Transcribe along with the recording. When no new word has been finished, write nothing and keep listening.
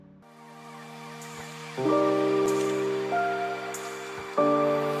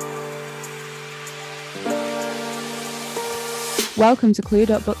Welcome to Clued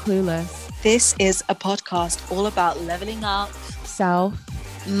Up But Clueless. This is a podcast all about leveling up, self,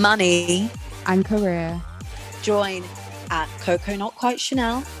 money, and career. Join at Coco Not Quite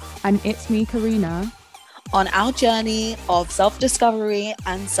Chanel and it's me, Karina, on our journey of self-discovery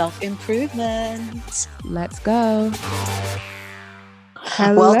and self-improvement. Let's go.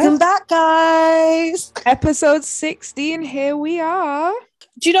 Hello. Welcome back, guys. Episode 16, here we are.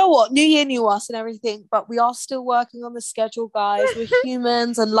 Do you know what? New year, new us and everything, but we are still working on the schedule, guys. We're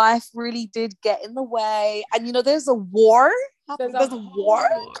humans and life really did get in the way. And you know, there's a war. There's a war.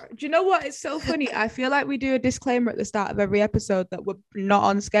 Do you know what? It's so funny. I feel like we do a disclaimer at the start of every episode that we're not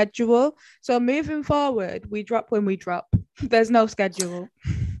on schedule. So moving forward, we drop when we drop. There's no schedule.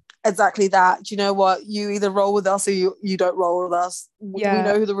 Exactly that. Do you know what? You either roll with us or you don't roll with us. Yeah. We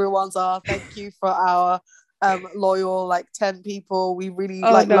know who the real ones are. Thank you for our loyal 10 people. We really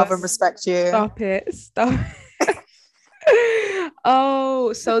love and respect you. Stop it.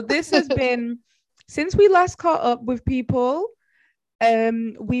 So this has been since we last caught up with people.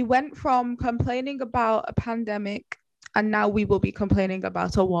 We went from complaining about a pandemic and now we will be complaining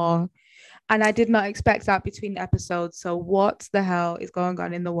about a war. And I did not expect that between episodes. So what the hell is going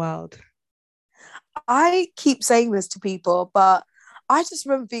on in the world? I keep saying this to people, but I just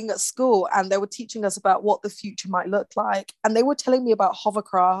remember being at school and they were teaching us about what the future might look like. And they were telling me about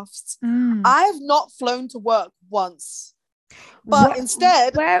hovercrafts. I have not flown to work once. But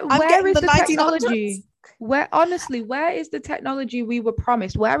instead, where is the technology? Where is the technology we were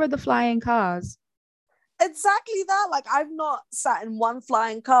promised? Where are the flying cars? Exactly that. I've not sat in one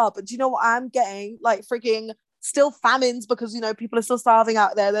flying car, but do you know what I'm getting? Freaking still famines because, people are still starving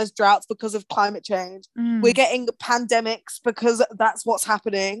out there. There's droughts because of climate change. We're getting pandemics because that's what's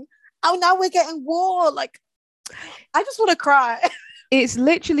happening. Oh, now we're getting war. I just want to cry. It's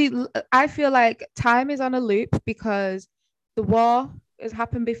literally, I feel like time is on a loop because the war has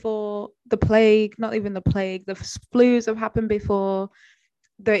happened before, the plague, not even the plague, the flus have happened before,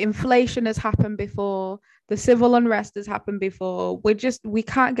 the inflation has happened before, the civil unrest has happened before. We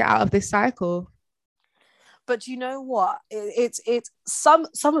can't get out of this cycle. But you know what? It's some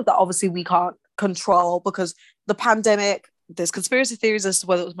of that obviously we can't control because the pandemic, there's conspiracy theories as to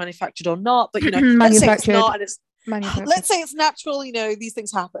whether it was manufactured or not. But let's say it's not, and let's say it's natural. These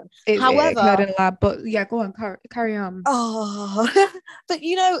things happen. However, not in a lab. But yeah, go on, carry on. Oh, but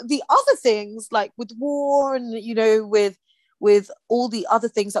the other things with war and with all the other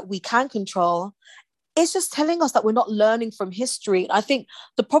things that we can control. It's just telling us that we're not learning from history. I think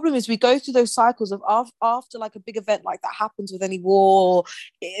the problem is we go through those cycles of after a big event like that happens with any war,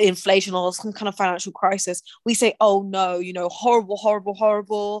 inflation, or some kind of financial crisis. We say, oh no, horrible, horrible,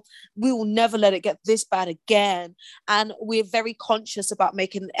 horrible. We will never let it get this bad again. And we're very conscious about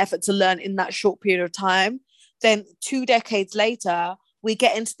making an effort to learn in that short period of time. Then 2 decades later, we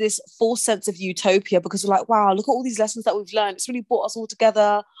get into this false sense of utopia because we're like, wow, look at all these lessons that we've learned. It's really brought us all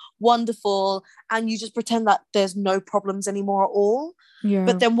together. Wonderful. And you just pretend that there's no problems anymore at all. Yeah.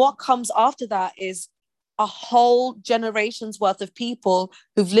 But then what comes after that is a whole generation's worth of people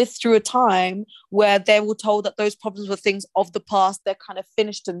who've lived through a time where they were told that those problems were things of the past. They're kind of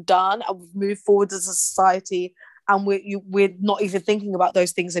finished and done. And we've moved forward as a society. And we're not even thinking about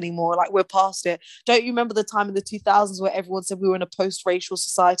those things anymore. We're past it. Don't you remember the time in the 2000s where everyone said we were in a post-racial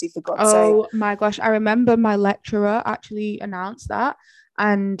society, for God's sake? Oh my gosh. I remember my lecturer actually announced that.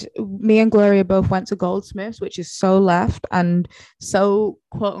 And me and Gloria both went to Goldsmiths, which is so left and so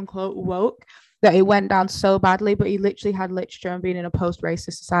quote unquote woke that it went down so badly. But he literally had literature and being in a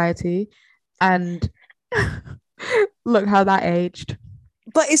post-racist society. And look how that aged.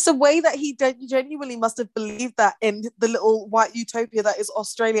 But it's the way that he genuinely must have believed that in the little white utopia that is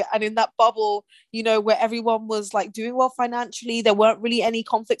Australia, and in that bubble, where everyone was doing well financially. There weren't really any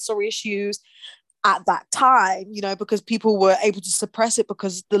conflicts or issues at that time, because people were able to suppress it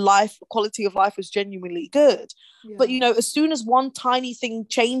because the quality of life was genuinely good. Yeah. But, as soon as one tiny thing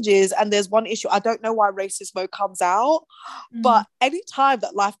changes and there's one issue, I don't know why racism comes out, but any time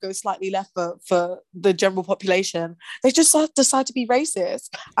that life goes slightly left for the general population, they just decide to be racist.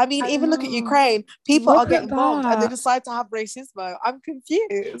 I mean, even look at Ukraine. People are getting bombed and they decide to have racism. I'm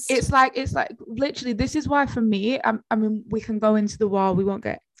confused. It's like literally, this is why for me, I mean, we can go into the war. We won't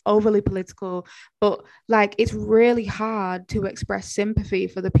get overly political, but it's really hard to express sympathy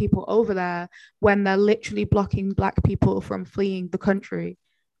for the people over there when they're literally blocking Black people from fleeing the country.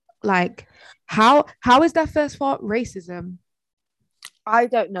 How is their first thought racism? I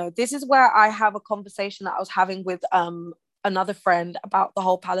don't know. This is where I have a conversation that I was having with another friend about the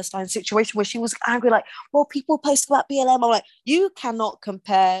whole Palestine situation, where she was angry, like, well, people post about BLM. I'm like, you cannot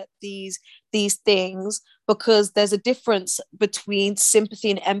compare these things, because there's a difference between sympathy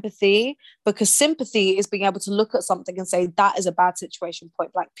and empathy. Because sympathy is being able to look at something and say that is a bad situation,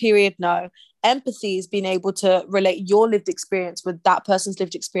 point blank, period, no. Empathy is being able to relate your lived experience with that person's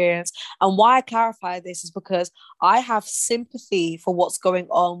lived experience. And why I clarify this is because I have sympathy for what's going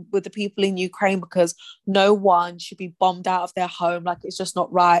on with the people in Ukraine, because no one should be bombed out of their home. Like, it's just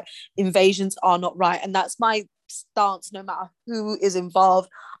not right. Invasions are not right. And that's my stance, no matter who is involved.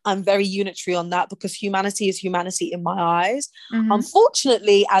 I'm very unitary on that, because humanity is humanity in my eyes. Mm-hmm.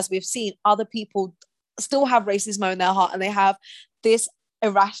 Unfortunately, as we've seen, other people still have racism in their heart, and they have this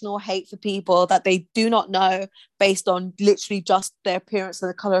irrational hate for people that they do not know, based on literally just their appearance and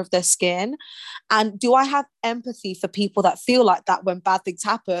the color of their skin. And do I have empathy for people that feel like that when bad things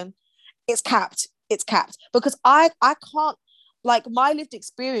happen? It's capped. Because I can't, like, my lived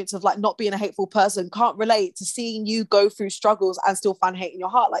experience of like not being a hateful person can't relate to seeing you go through struggles and still find hate in your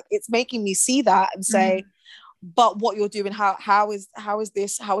heart. Like, it's making me see that and say, but what you're doing, how is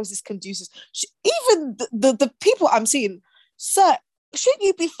this conducive? Even the people I'm seeing, sir, shouldn't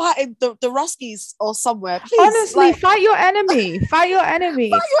you be fighting the Ruskies or somewhere? Please, honestly, like, fight your enemy. Fight your enemy.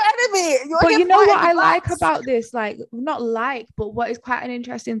 fight your enemy. But you know what I like about this? Like, not like, but what is quite an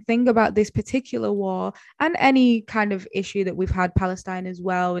interesting thing about this particular war, and any kind of issue that we've had, Palestine as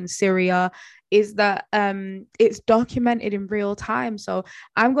well, and Syria, is that it's documented in real time. So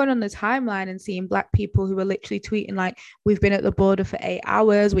I'm going on the timeline and seeing Black people who are literally tweeting like, we've been at the border for 8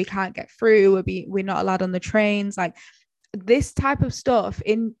 hours, we can't get through, we're not allowed on the trains. Like, this type of stuff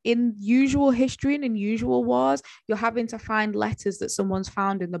in usual history and in usual wars, you're having to find letters that someone's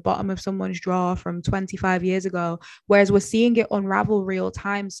found in the bottom of someone's drawer from 25 years ago, whereas we're seeing it unravel real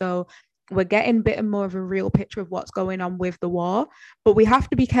time. So we're getting a bit more of a real picture of what's going on with the war. But we have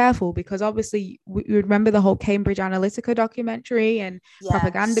to be careful, because obviously we remember the whole Cambridge Analytica documentary and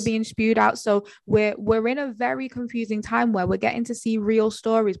propaganda being spewed out. So we're in a very confusing time where we're getting to see real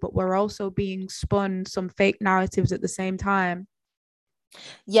stories, but we're also being spun some fake narratives at the same time.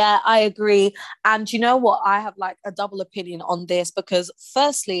 Yeah, I agree. And you know what? I have like a double opinion on this, because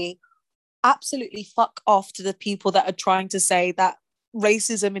firstly, absolutely fuck off to the people that are trying to say that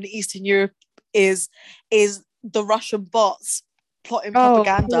racism in Eastern Europe is the Russian bots plotting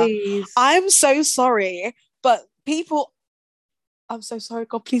propaganda. Please. I'm so sorry, but people, I'm so sorry,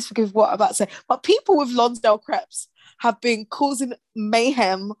 God, please forgive what I'm about to say, but people with Lonsdale crepes have been causing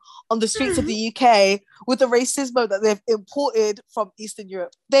mayhem on the streets of the UK with the racism that they've imported from Eastern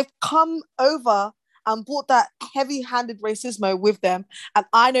Europe. They've come over and brought that heavy-handed racism with them. And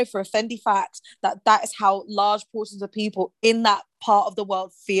I know for a Fendi fact that that is how large portions of people in that part of the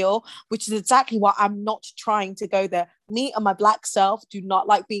world feel, which is exactly why I'm not trying to go there. Me and my Black self do not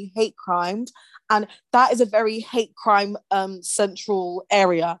like being hate crimed. And that is a very hate crime central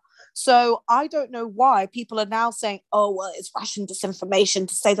area. So I don't know why people are now saying, oh, well, it's Russian disinformation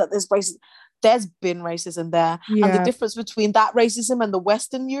to say that there's racism. There's been racism there. Yeah. And the difference between that racism and the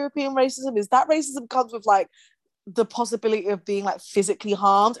Western European racism is that racism comes with like the possibility of being like physically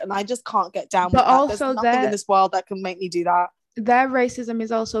harmed. And I just can't get down with that. Also, there's nothing in this world that can make me do that. Their racism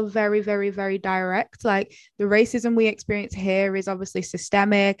is also very, very, very direct. Like, the racism we experience here is obviously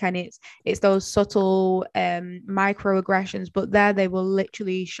systemic, and it's those subtle microaggressions, but there they will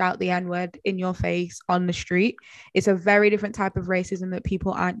literally shout the N-word in your face on the street. It's a very different type of racism that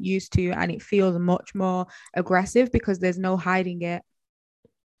people aren't used to, and it feels much more aggressive because there's no hiding it.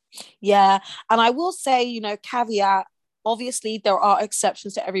 Yeah, and I will say, you know, caveat, obviously there are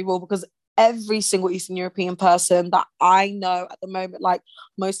exceptions to every rule, because every single Eastern European person that I know at the moment, like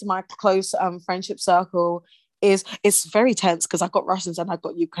most of my close friendship circle, it's very tense, because I've got Russians and I've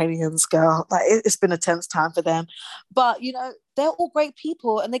got Ukrainians, girl. Like, it's been a tense time for them. But, you know, they're all great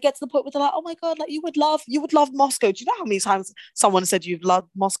people, and they get to the point where they're like, oh my God, like you would love Moscow. Do you know how many times someone said you've loved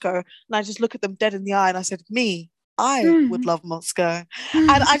Moscow? And I just look at them dead in the eye and I said, me? I would love Moscow.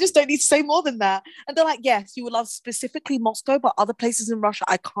 And I just don't need to say more than that. And they're like, yes, you would love specifically Moscow, but other places in Russia,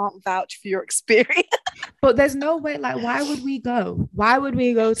 I can't vouch for your experience. But there's no way, like, why would we go? Why would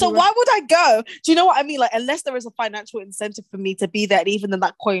we go? So why would I go? Do you know what I mean? Like, unless there is a financial incentive for me to be there, and even then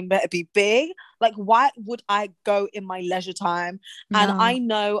that coin better be big. Like, why would I go in my leisure time? No. And I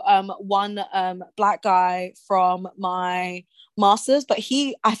know one Black guy from my masters, but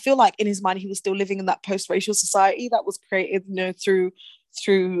I feel like in his mind he was still living in that post-racial society that was created, you know, through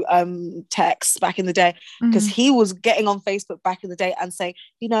text back in the day, because he was getting on Facebook back in the day and saying,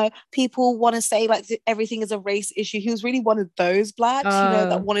 you know, people want to say like everything is a race issue. He was really one of those Blacks, you know,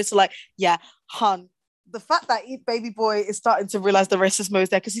 that wanted to like, yeah, hun, the fact that baby boy is starting to realize the racism is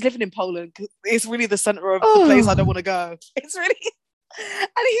there because he's living in Poland. It's really the center of the place I don't want to go. It's really,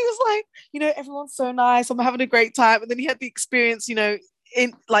 and he was like, everyone's so nice. I'm having a great time. And then he had the experience,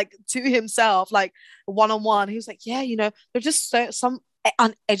 in like to himself, like one-on-one. He was like, yeah, they're just some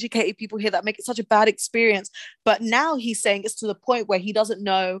uneducated people here that make it such a bad experience. But now he's saying it's to the point where he doesn't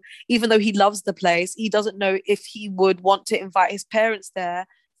know, even though he loves the place, he doesn't know if he would want to invite his parents there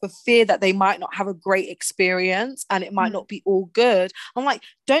for fear that they might not have a great experience and it might not be all good. I'm like,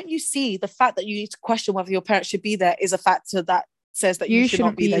 don't you see the fact that you need to question whether your parents should be there is a factor that says that you should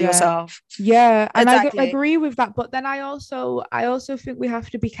not be there yourself. Yeah, and exactly. I agree with that. But then I also think we have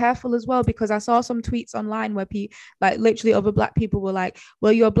to be careful as well, because I saw some tweets online where people, like literally other Black people were like,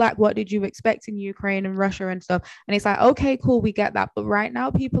 well, you're Black, what did you expect in Ukraine and Russia and stuff? And it's like, okay, cool, we get that, but right now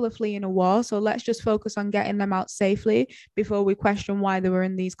people are fleeing a war, so let's just focus on getting them out safely before we question why they were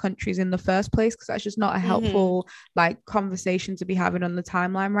in these countries in the first place, because that's just not a helpful like conversation to be having on the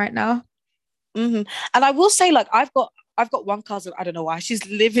timeline right now. And I will say, like, I've got one cousin, I don't know why, she's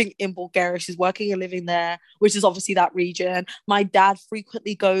living in Bulgaria, she's working and living there, which is obviously that region. My dad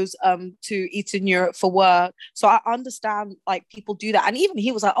frequently goes to Eastern Europe for work, so I understand like people do that. And even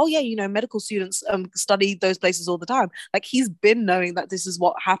he was like, oh yeah, medical students study those places all the time. Like, he's been knowing that this is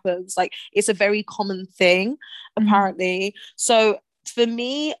what happens, like it's a very common thing apparently. So for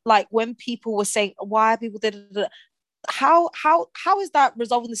me, like when people were saying why people did how is that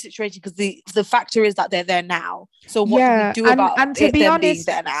resolving the situation? Because the factor is that they're there now. So what do we do about and to be honest,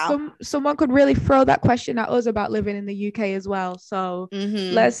 being there now? Someone could really throw that question at us about living in the UK as well. So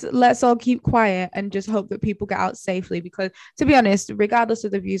let's all keep quiet and just hope that people get out safely. Because to be honest, regardless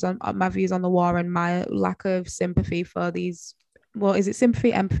of the views on my views on the war and my lack of sympathy for these, well, is it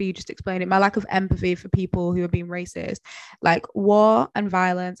sympathy, empathy? You just explain it. My lack of empathy for people who are being racist, like war and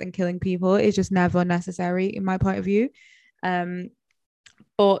violence and killing people is just never necessary in my point of view.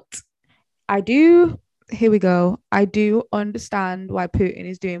 But I do, here we go. I do understand why Putin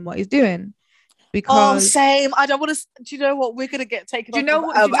is doing what he's doing. Because same. I don't want to. Do you know what? We're gonna get taken. Do you know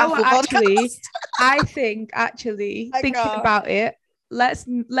what? Actually, I think thinking about it, let's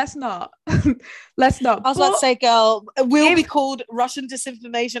not let's not. I was about to say, girl, we'll be called Russian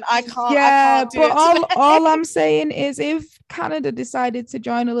disinformation. I can't. Yeah, I can't do but it all I'm saying is, if Canada decided to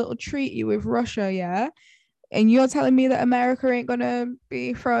join a little treaty with Russia, yeah, and you're telling me that America ain't gonna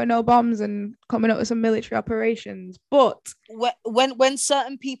be throwing no bombs and coming up with some military operations, but when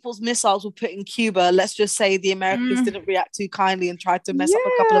certain people's missiles were put in Cuba, let's just say the Americans didn't react too kindly and tried to mess up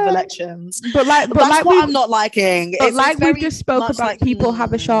a couple of elections. But that's what I'm not liking. But it's we've just spoke about, like, people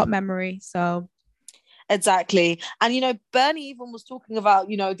have a short memory, so. Exactly. And Bernie even was talking about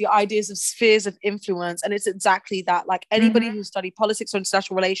the ideas of spheres of influence, and it's exactly that. Like, anybody who studied politics or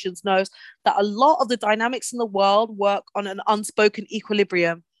international relations knows that a lot of the dynamics in the world work on an unspoken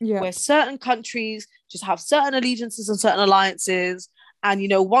equilibrium, where certain countries just have certain allegiances and certain alliances, and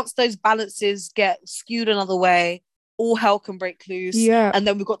once those balances get skewed another way, all hell can break loose. And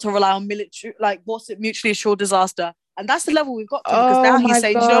then we've got to rely on military, like, mutually assured disaster. And that's the level we've got to, because now he's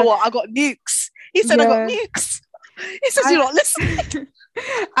saying, you know what, I got nukes. He said, I got nukes. He says, you're not listening.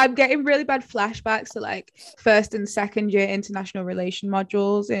 I'm getting really bad flashbacks to like first and second year international relation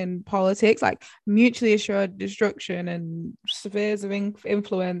modules in politics, like mutually assured destruction and spheres of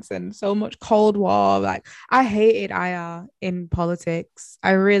influence and so much Cold War. Like, I hated IR in politics.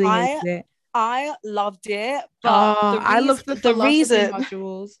 I really hated it. I loved it. But I loved the reason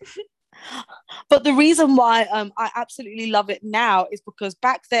modules. But the reason why I absolutely love it now is because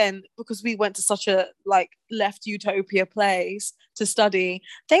back then, because we went to such a like left utopia place to study,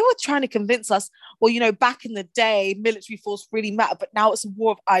 they were trying to convince us, well, back in the day, military force really mattered, but now it's a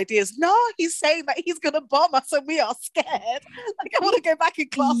war of ideas. No, he's saying that he's going to bomb us and we are scared. Like, I want to go back in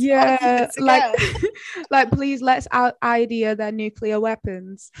class. Yeah, like please, let's idea their nuclear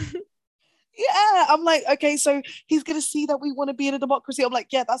weapons. Yeah, I'm like, okay, so he's going to see that we want to be in a democracy. I'm like,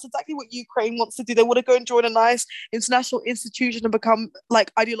 yeah, that's exactly what Ukraine wants to do. They want to go and join a nice international institution and become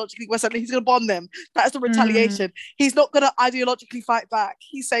like ideologically Western. He's going to bomb them. That's the retaliation. He's not going to ideologically fight back.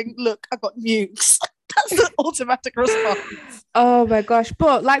 He's saying, look, I got nukes. That's the automatic response. Oh my gosh.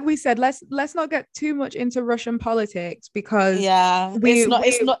 But like we said, let's not get too much into Russian politics, because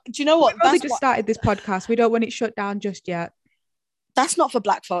it's not. Do you know what? We've only just started this podcast. We don't want it shut down just yet. That's not for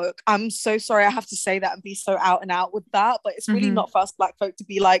Black folk. I'm so sorry I have to say that and be so out and out with that, but it's really not for us Black folk to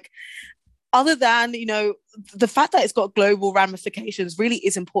be like, other than the fact that it's got global ramifications really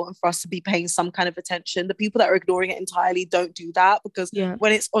is important for us to be paying some kind of attention. The people that are ignoring it entirely don't do that, because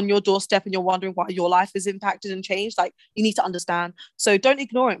when it's on your doorstep and you're wondering why your life is impacted and changed, like, you need to understand. So don't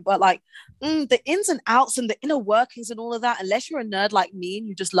ignore it. But like, the ins and outs and the inner workings and all of that, unless you're a nerd like me and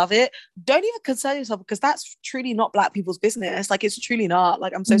you just love it, don't even concern yourself, because that's truly not Black people's business. Like, it's truly not.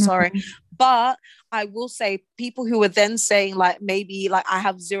 Like, I'm so sorry. But I will say, people who are then saying like, maybe like, I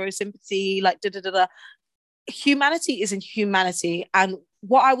have zero sympathy, like humanity isn't humanity. And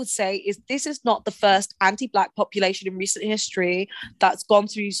what I would say is, this is not the first anti-Black population in recent history that's gone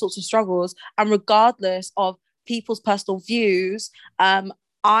through these sorts of struggles. And regardless of people's personal views,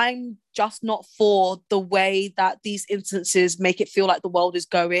 I'm just not for the way that these instances make it feel like the world is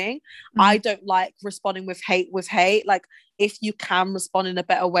going. I don't like responding with hate. Like, if you can respond in a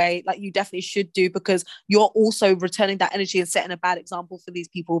better way, like, you definitely should do, because you're also returning that energy and setting a bad example for these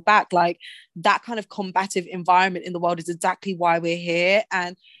people back. Like, that kind of combative environment in the world is exactly why we're here.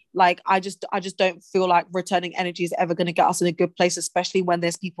 And like, I just don't feel like returning energy is ever going to get us in a good place, especially when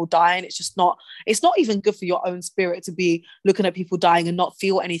there's people dying. It's not even good for your own spirit to be looking at people dying and not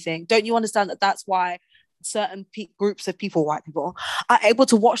feel anything. Don't you understand that that's why certain groups of people, white people, are able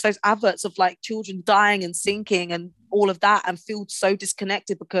to watch those adverts of like children dying and sinking and all of that and feel so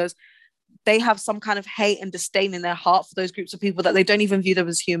disconnected, because they have some kind of hate and disdain in their heart for those groups of people that they don't even view them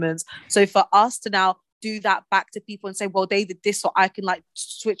as humans. So for us to now do that back to people and say, well, they did this, so I can like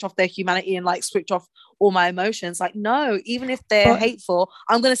switch off their humanity and like switch off all my emotions. Like, no, even if they're hateful,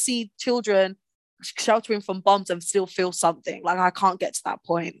 I'm going to see children sheltering from bombs and still feel something. Like, I can't get to that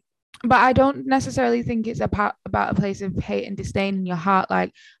point. But I don't necessarily think it's about a place of hate and disdain in your heart.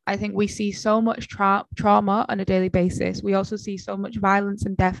 Like, I think we see so much trauma on a daily basis. We also see so much violence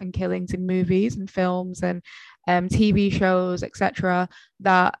and death and killings in movies and films and TV shows, etc.,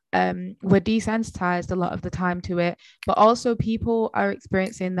 that we're desensitized a lot of the time to it. But also, people are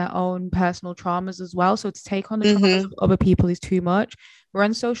experiencing their own personal traumas as well. So to take on the traumas of other people is too much. We're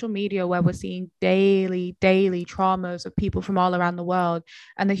on social media where we're seeing daily traumas of people from all around the world.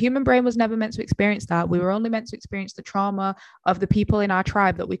 And the human brain was never meant to experience that. We were only meant to experience the trauma of the people in our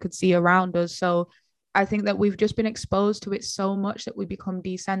tribe that we could see around us. So I think that we've just been exposed to it so much that we become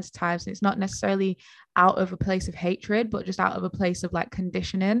desensitized. And it's not necessarily out of a place of hatred, but just out of a place of like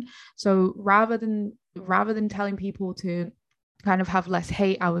conditioning. So rather than telling people to kind of have less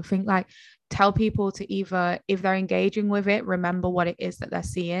hate, I would think like, tell people to either, if they're engaging with it, remember what it is that they're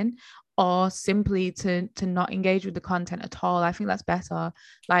seeing, or simply to not engage with the content at all. I think that's better.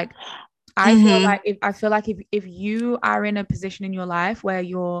 Like, I feel like if you are in a position in your life where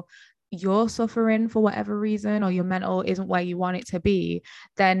you're suffering for whatever reason, or your mental isn't where you want it to be,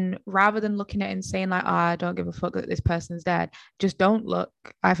 then rather than looking at it and saying like, I don't give a fuck that this person's dead, just don't look.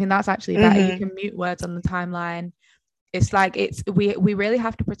 I think that's actually better. You can mute words on the timeline. It's like, we really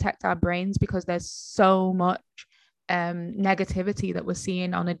have to protect our brains, because there's so much negativity that we're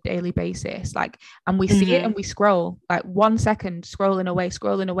seeing on a daily basis. Like, and we see it and we scroll like 1 second, scrolling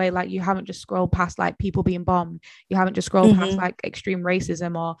away. Like, you haven't just scrolled past like people being bombed. You haven't just scrolled past like extreme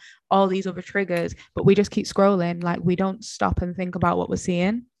racism or all these other triggers, but we just keep scrolling. Like, we don't stop and think about what we're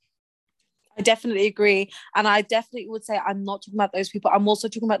seeing. I definitely agree. And I definitely would say I'm not talking about those people. I'm also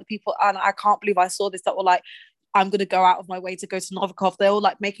talking about the people, and I can't believe I saw this, that were like, I'm going to go out of my way to go to Novikov. They're all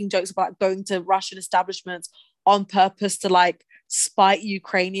like making jokes about going to Russian establishments on purpose to like spite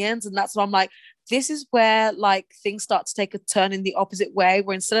Ukrainians. And that's what I'm like, this is where like things start to take a turn in the opposite way,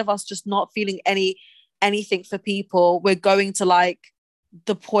 where instead of us just not feeling anything for people, we're going to like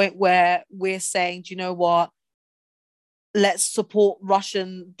the point where we're saying, do you know what? Let's support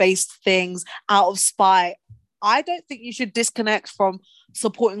Russian based things out of spite. I don't think you should disconnect from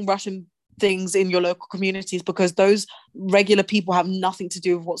supporting Russian things in your local communities, because those regular people have nothing to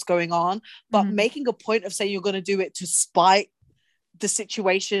do with what's going on. But making a point of saying you're going to do it to spite the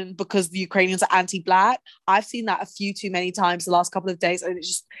situation because the Ukrainians are anti-Black, I've seen that a few too many times the last couple of days, and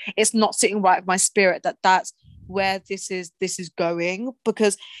it's not sitting right with my spirit that's where this is going.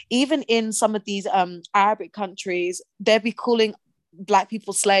 Because even in some of these Arabic countries, they'll be calling Black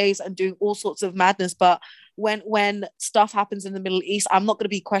people slaves and doing all sorts of madness. But when stuff happens in the Middle East, I'm not going to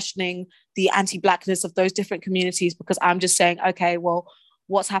be questioning the anti-Blackness of those different communities, because I'm just saying, okay, well,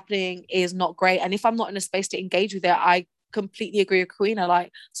 what's happening is not great. And if I'm not in a space to engage with it, I completely agree with Karina.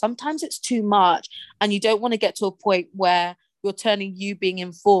 Like, sometimes it's too much, and you don't want to get to a point where you're turning you being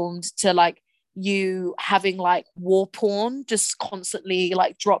informed to like you having like war porn just constantly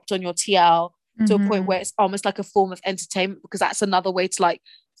like dropped on your TL to a point where it's almost like a form of entertainment, because that's another way to like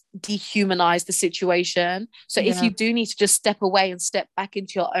dehumanize the situation. So if Yeah. you do need to just step away and step back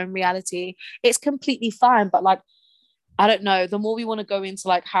into your own reality, it's completely fine. But like, I don't know, the more we want to go into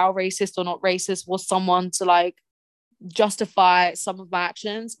like how racist or not racist was someone to like justify some of my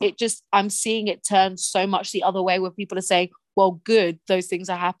actions, it just, I'm seeing it turn so much the other way, where people are saying, well, good, those things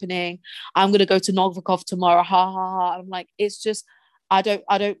are happening, I'm going to go to Novikov tomorrow, ha ha ha. I'm like, it's just, I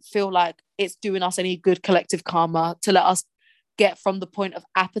don't feel like it's doing us any good collective karma to let us get from the point of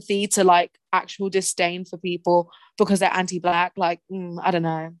apathy to like actual disdain for people because they're anti-black. Like, I don't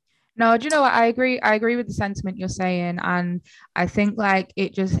know. No, do you know what? I agree. I agree with the sentiment you're saying. And I think like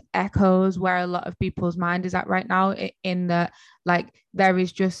it just echoes where a lot of people's mind is at right now, in that like there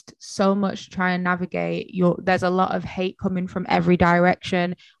is just so much to try and navigate. There's a lot of hate coming from every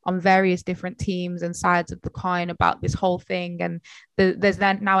direction on various different teams and sides of the coin about this whole thing. And there's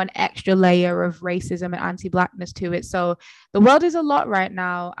then now an extra layer of racism and anti-blackness to it. So the world is a lot right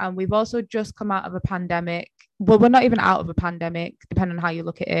now. And we've also just come out of a pandemic. Well, we're not even out of a pandemic, depending on how you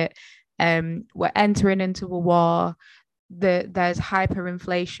look at it. We're entering into a war. There's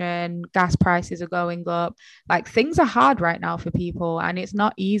hyperinflation, gas prices are going up. Like things are hard right now for people, and it's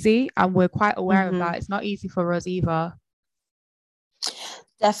not easy. And we're quite aware of that. It's not easy for us either.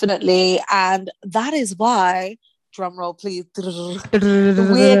 Definitely. And that is why, drum roll please, we're going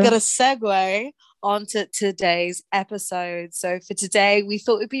to segue onto today's episode. So for today, we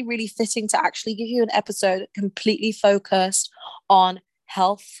thought it'd be really fitting to actually give you an episode completely focused on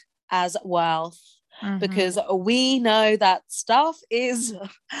health as wealth. Because we know that stuff is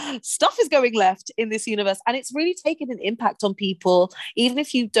going left in this universe, and it's really taken an impact on people. Even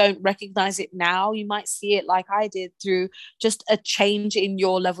if you don't recognize it now, you might see it like I did through just a change in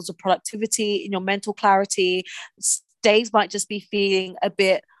your levels of productivity, in your mental clarity. Days might just be feeling a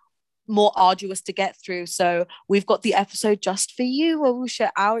bit more arduous to get through. So we've got the episode just for you, where we'll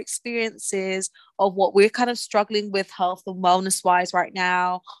share our experiences of what we're kind of struggling with health and wellness wise right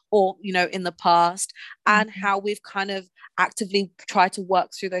now, or in the past, and how we've kind of actively tried to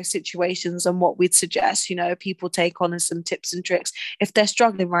work through those situations, and what we'd suggest people take on as some tips and tricks if they're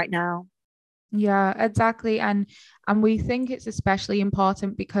struggling right now. Yeah, exactly. And we think it's especially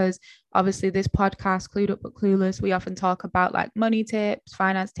important because obviously this podcast, Clued Up but Clueless, we often talk about like money tips,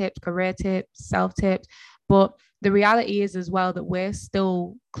 finance tips, career tips, self tips. But the reality is as well that we're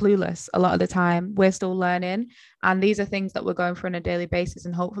still clueless a lot of the time. We're still learning. And these are things that we're going through on a daily basis.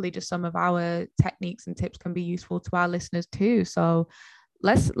 And hopefully just some of our techniques and tips can be useful to our listeners too. So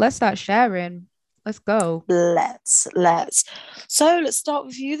let's start sharing. Let's go. Let's. So let's start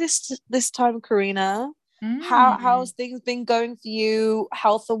with you this time, Karina. How's things been going for you,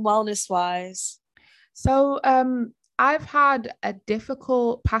 health and wellness wise? So I've had a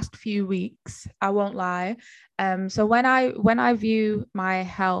difficult past few weeks, I won't lie. So when I view my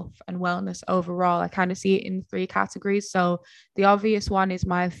health and wellness overall, I kind of see it in three categories. So the obvious one is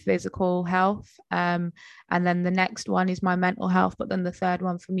my physical health, and then the next one is my mental health, but then the third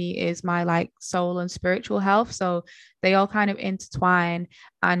one for me is my like soul and spiritual health. So they all kind of intertwine,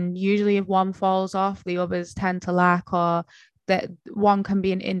 and usually if one falls off, the others tend to lack, or that one can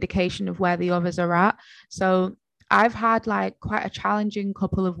be an indication of where the others are at. So I've had like quite a challenging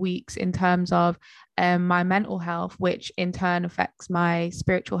couple of weeks in terms of my mental health, which in turn affects my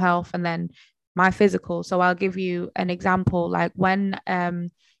spiritual health and then my physical. So I'll give you an example. Like when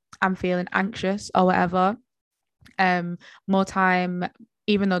I'm feeling anxious or whatever, more time,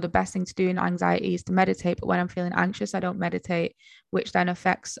 even though the best thing to do in anxiety is to meditate, but when I'm feeling anxious, I don't meditate, which then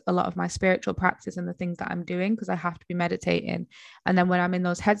affects a lot of my spiritual practice and the things that I'm doing because I have to be meditating. And then when I'm in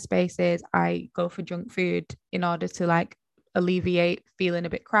those headspaces, I go for junk food in order to like alleviate feeling a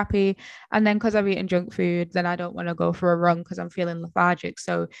bit crappy. And then because I've eaten junk food, then I don't want to go for a run because I'm feeling lethargic.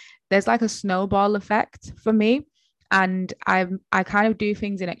 So there's like a snowball effect for me. And I kind of do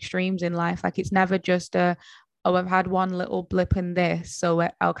things in extremes in life. Like it's never just a, oh, I've had one little blip in this, so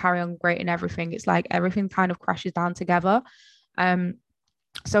I'll carry on great in everything. It's like everything kind of crashes down together. Um,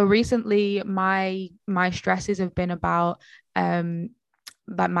 so recently my stresses have been about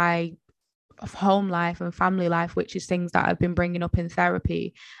that my of home life and family life, which is things that I've been bringing up in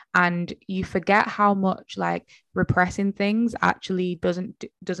therapy. And you forget how much like repressing things actually doesn't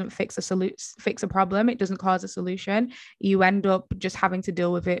fix a problem. It doesn't cause a solution. You end up just having to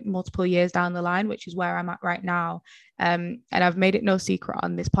deal with it multiple years down the line, which is where I'm at right now. And I've made it no secret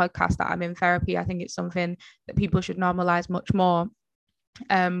on this podcast that I'm in therapy. I think it's something that people should normalize much more.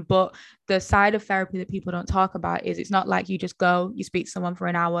 But the side of therapy that people don't talk about is it's not like you just go, you speak to someone for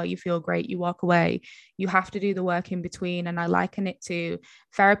an hour, you feel great, you walk away. You have to do the work in between. And I liken it to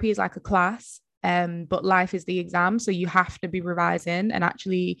therapy is like a class. But life is the exam, so you have to be revising and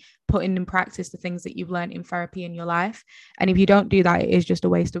actually putting in practice the things that you've learned in therapy in your life. And if you don't do that, it is just a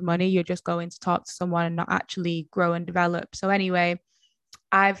waste of money. You're just going to talk to someone and not actually grow and develop. So anyway,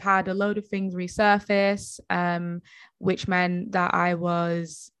 I've had a load of things resurface, which meant that I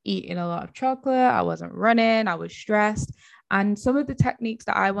was eating a lot of chocolate, I wasn't running, I was stressed. And some of the techniques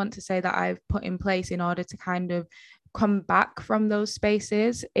that I want to say that I've put in place in order to kind of come back from those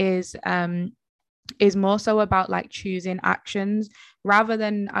spaces is more so about like choosing actions rather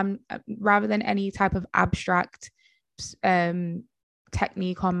than any type of abstract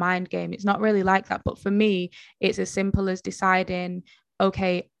technique or mind game. It's not really like that, but for me it's as simple as deciding,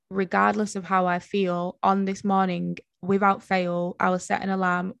 okay, regardless of how I feel on this morning, without fail, I will set an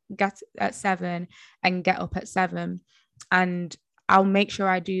alarm, get at 7 and get up at 7. And I'll make sure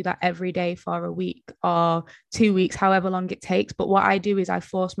I do that every day for a week or 2 weeks, however long it takes. But what I do is I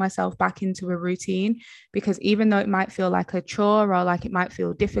force myself back into a routine, because even though it might feel like a chore or like it might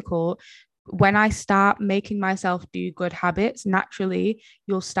feel difficult, when I start making myself do good habits, naturally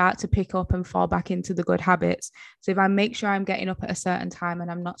you'll start to pick up and fall back into the good habits. So if I make sure I'm getting up at a certain time and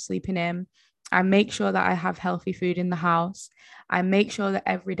I'm not sleeping in, I make sure that I have healthy food in the house. I make sure that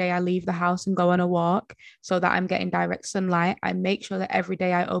every day I leave the house and go on a walk so that I'm getting direct sunlight. I make sure that every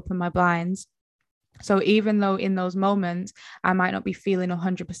day I open my blinds. So even though in those moments I might not be feeling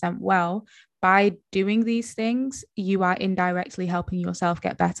 100% well, by doing these things, you are indirectly helping yourself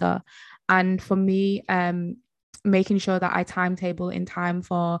get better. And for me, making sure that I timetable in time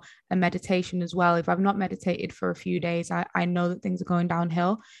for a meditation as well. If I've not meditated for a few days, I know that things are going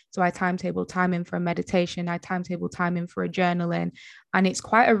downhill. So I timetable time in for a meditation, I timetable time in for a journaling. And it's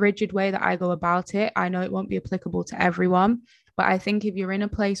quite a rigid way that I go about it. I know it won't be applicable to everyone, but I think if you're in a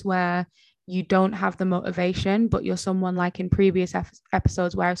place where you don't have the motivation, but you're someone like in previous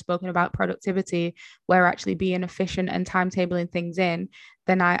episodes where I've spoken about productivity, where actually being efficient and timetabling things in,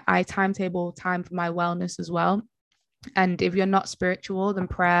 then I timetable time for my wellness as well. And if you're not spiritual, then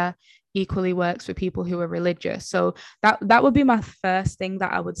prayer equally works for people who are religious. So that would be my first thing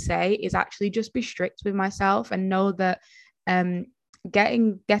that I would say, is actually just be strict with myself and know that um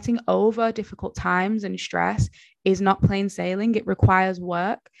getting over difficult times and stress is not plain sailing. It requires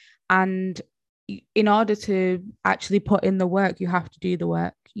work. And in order to actually put in the work, you have to do the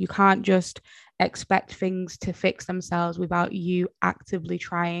work. You can't just expect things to fix themselves without you actively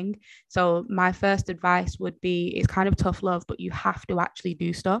trying. So my first advice would be, it's kind of tough love, but you have to actually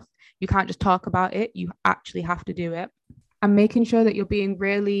do stuff. You can't just talk about it. You actually have to do it. And making sure that you're being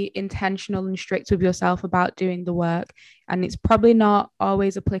really intentional and strict with yourself about doing the work. And it's probably not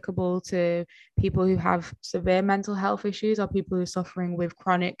always applicable to people who have severe mental health issues or people who are suffering with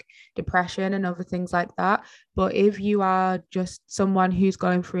chronic depression and other things like that. But if you are just someone who's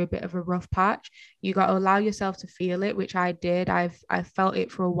going through a bit of a rough patch, you got to allow yourself to feel it, which I did. I felt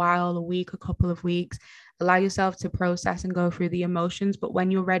it for a while, a week, a couple of weeks. Allow yourself to process and go through the emotions. But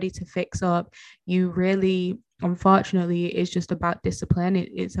when you're ready to fix up, you really, unfortunately, it's just about discipline.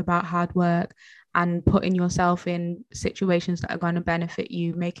 It's about hard work and putting yourself in situations that are going to benefit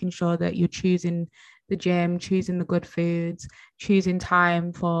you, making sure that you're choosing the gym, choosing the good foods, choosing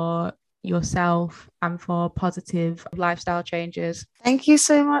time for yourself and for positive lifestyle changes. Thank you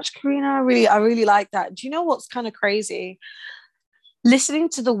so much, Karina. I really like that. Do you know what's kind of crazy? Listening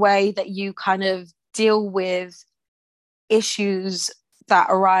to the way that you kind of deal with issues that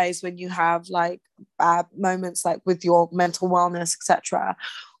arise when you have like bad moments, like with your mental wellness, etc.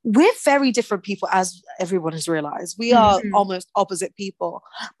 We're very different people, as everyone has realized. We are almost opposite people,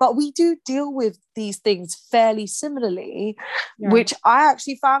 but we do deal with these things fairly similarly, which I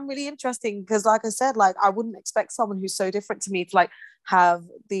actually found really interesting, because like I said, like I wouldn't expect someone who's so different to me to like have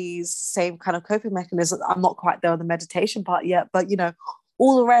these same kind of coping mechanisms. I'm not quite there on the meditation part yet, but you know,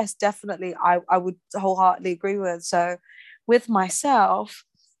 all the rest definitely I would wholeheartedly agree with. So with myself,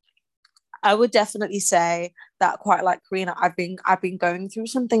 I would definitely say that, quite like Karina, I've been going through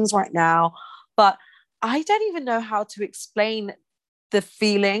some things right now, but I don't even know how to explain the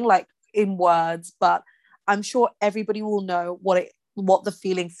feeling like in words, but I'm sure everybody will know what the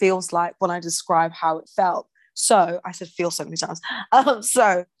feeling feels like when I describe how it felt. So I said feel so many times.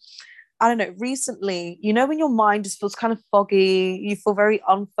 So I don't know, recently, you know, when your mind just feels kind of foggy, you feel very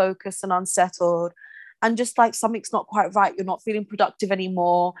unfocused and unsettled, and just like something's not quite right, you're not feeling productive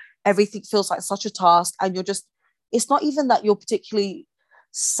anymore, everything feels like such a task, and you're just, it's not even that you're particularly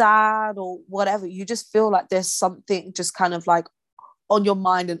sad or whatever, you just feel like there's something just kind of like on your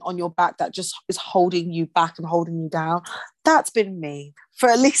mind and on your back that just is holding you back and holding you down. That's been me for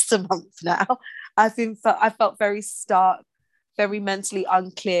at least a month now. I felt very stuck, very mentally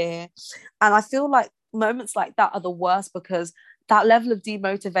unclear. And I feel like moments like that are the worst, because that level of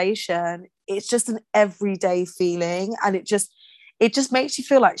demotivation, it's just an everyday feeling, and it just makes you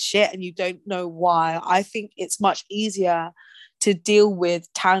feel like shit and you don't know why. I think it's much easier to deal with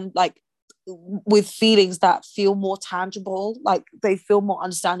with feelings that feel more tangible, like they feel more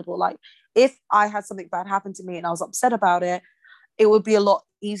understandable. Like if I had something bad happen to me and I was upset about it, it would be a lot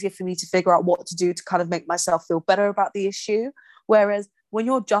easier for me to figure out what to do to kind of make myself feel better about the issue. Whereas when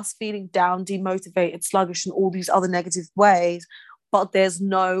you're just feeling down, demotivated, sluggish, and all these other negative ways, but there's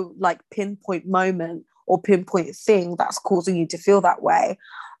no like pinpoint moment or pinpoint thing that's causing you to feel that way,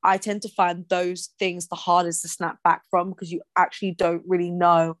 I tend to find those things the hardest to snap back from, because you actually don't really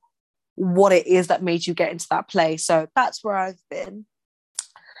know what it is that made you get into that place. So that's where I've been.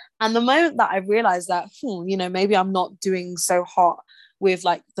 And the moment that I realized that, maybe I'm not doing so hot with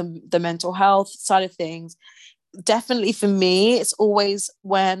like the mental health side of things, definitely for me, it's always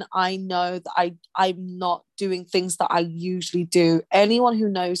when I know that I'm not doing things that I usually do. Anyone who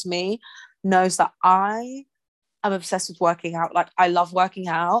knows me knows that I am obsessed with working out. Like I love working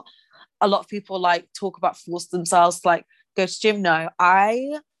out. A lot of people like talk about force themselves, like go to gym. No,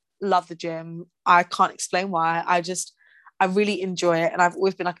 I love the gym. I can't explain why. I really enjoy it. And I've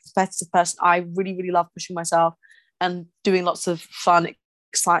always been like a competitive person. I really, really love pushing myself and doing lots of fun,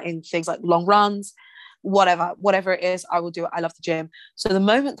 exciting things like long runs, whatever it is, I will do it. I love the gym. So the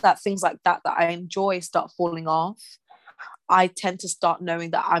moment that things like that I enjoy start falling off, I tend to start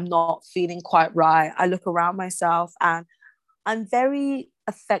knowing that I'm not feeling quite right. I look around myself and I'm very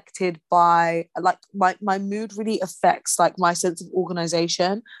affected by like my mood really affects like my sense of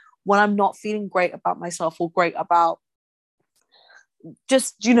organization. When I'm not feeling great about myself or great about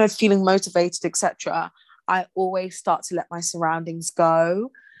just, feeling motivated, etc., I always start to let my surroundings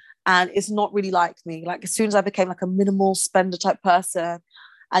go. And it's not really like me. Like as soon as I became like a minimal spender type person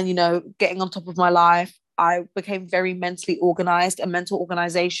and, getting on top of my life, I became very mentally organized, and mental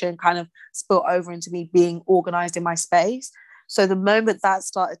organization kind of spilled over into me being organized in my space. So the moment that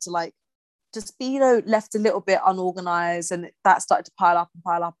started to like just be, left a little bit unorganized, and that started to pile up and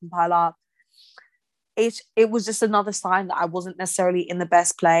pile up and pile up, it was just another sign that I wasn't necessarily in the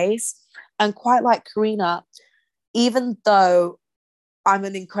best place. And quite like Karina, even though I'm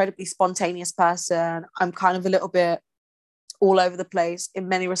an incredibly spontaneous person, I'm kind of a little bit all over the place in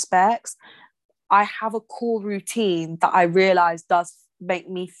many respects, I have a core routine that I realize does make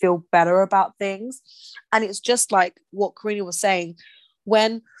me feel better about things. And it's just like what Karina was saying,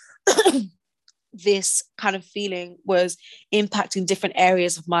 when this kind of feeling was impacting different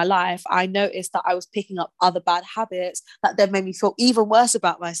areas of my life, I noticed that I was picking up other bad habits that then made me feel even worse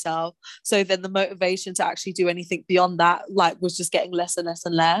about myself. So then the motivation to actually do anything beyond that like was just getting less and less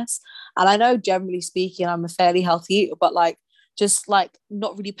and less. And I know generally speaking I'm a fairly healthy eater, but like just like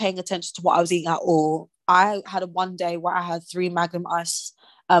not really paying attention to what I was eating at all. I had one day where I had 3 Magnum ice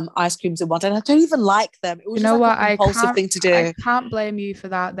creams in one day, and I don't even like them. It was You just know like what? a compulsive thing to do. I can't blame you for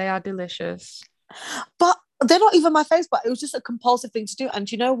that. They are delicious. But they're not even my face, but it was just a compulsive thing to do.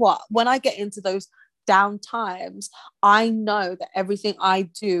 And you know what? When I get into those down times, I know that everything I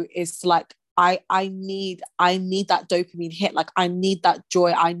do is like I need that dopamine hit. Like I need that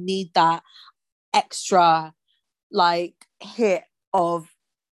joy. I need that extra like hit of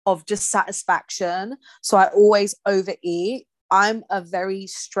just satisfaction. So I always overeat. I'm a very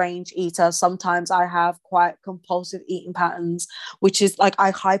strange eater. Sometimes I have quite compulsive eating patterns, which is like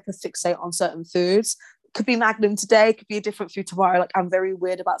I hyperfixate on certain foods. Could be Magnum today, could be a different food tomorrow. Like I'm very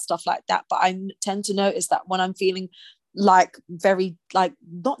weird about stuff like that. But I tend to notice that when I'm feeling like very like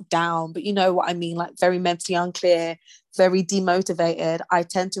not down, but you know what I mean, like very mentally unclear, very demotivated, I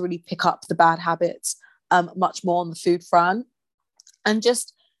tend to really pick up the bad habits much more on the food front. And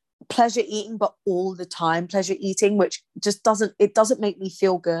just pleasure eating, but all the time pleasure eating, which just doesn't make me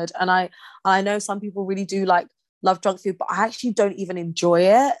feel good. And I know some people really do like love junk food, but I actually don't even enjoy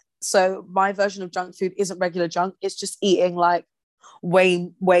it. So my version of junk food isn't regular junk, it's just eating like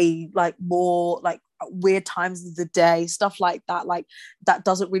way like more like weird times of the day, stuff like that. Like that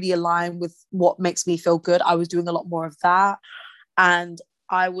doesn't really align with what makes me feel good. I was doing a lot more of that. And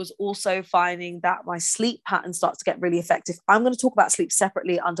I was also finding that my sleep pattern starts to get really effective. I'm going to talk about sleep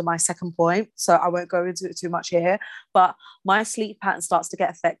separately under my second point, so I won't go into it too much here. But my sleep pattern starts to get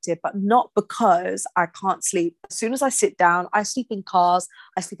effective, but not because I can't sleep. As soon as I sit down, I sleep in cars,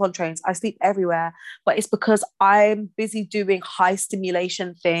 I sleep on trains, I sleep everywhere. But it's because I'm busy doing high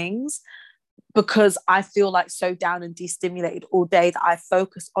stimulation things, because I feel like so down and destimulated all day that I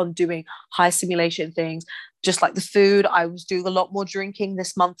focus on doing high stimulation things, just like the food. I was doing a lot more drinking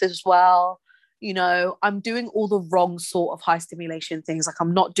this month as well. I'm doing all the wrong sort of high stimulation things. Like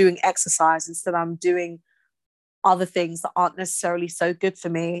I'm not doing exercise, instead I'm doing other things that aren't necessarily so good for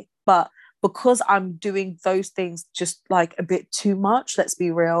me. But because I'm doing those things just like a bit too much, let's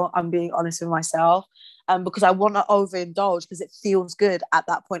be real, I'm being honest with myself, because I want to overindulge because it feels good at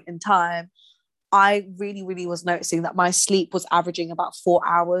that point in time, I really, really was noticing that my sleep was averaging about 4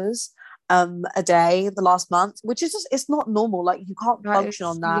 hours a day the last month, which is just, it's not normal. Like you can't That function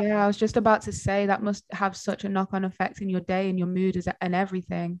is, on that. yeah, I was just about to say that must have such a knock-on effect in your day and your mood and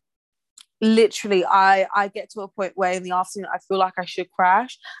everything. Literally, I get to a point where in the afternoon I feel like I should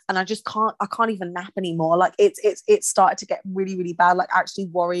crash, and I can't even nap anymore. Like it's started to get really, really bad, like actually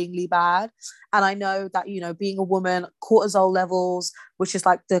worryingly bad. And I know that, being a woman, cortisol levels, which is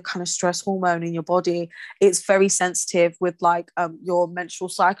like the kind of stress hormone in your body, it's very sensitive with like your menstrual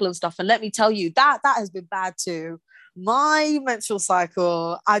cycle and stuff. And let me tell you, that has been bad too. My menstrual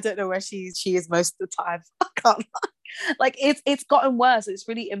cycle, I don't know where she is most of the time. I can't, like it's gotten worse. It's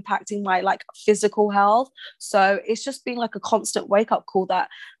really impacting my like physical health. So it's just been like a constant wake up call that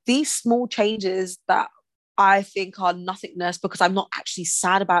these small changes that I think are nothingness, because I'm not actually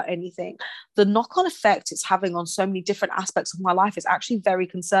sad about anything, the knock-on effect it's having on so many different aspects of my life is actually very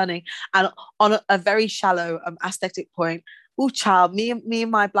concerning. And on a very shallow aesthetic point, oh child, me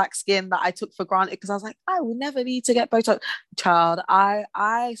and my black skin that I took for granted because I was like, I will never need to get Botox. Child,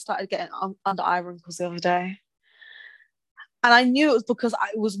 I started getting under eye wrinkles the other day. And I knew it was because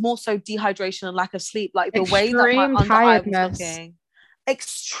it was more so dehydration and lack of sleep. Like the way that my Extreme under eye was tiredness. looking,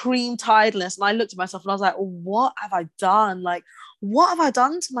 extreme tiredness. And I looked at myself and I was like, what have I done? Like, what have I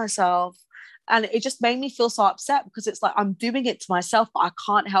done to myself? And it just made me feel so upset, because it's like I'm doing it to myself, but I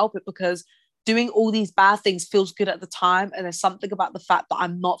can't help it, because doing all these bad things feels good at the time. And there's something about the fact that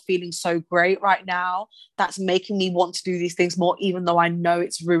I'm not feeling so great right now that's making me want to do these things more, even though I know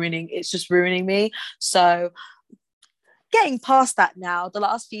it's just ruining me. So getting past that now, the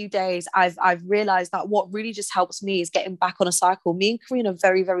last few days, I've realized that what really just helps me is getting back on a cycle. Me and Karina are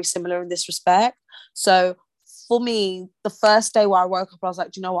very, very similar in this respect. So for me, the first day where I woke up, I was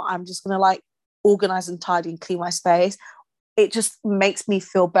like, do you know what? I'm just gonna like organize and tidy and clean my space. It just makes me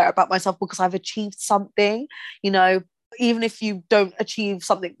feel better about myself because I've achieved something, you know, even if you don't achieve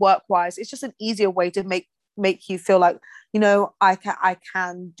something work-wise, it's just an easier way to make you feel like, I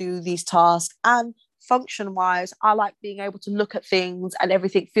can do these tasks. And function wise, I like being able to look at things and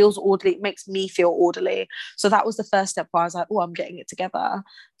everything feels orderly. It makes me feel orderly. So that was the first step where I was like, oh, I'm getting it together.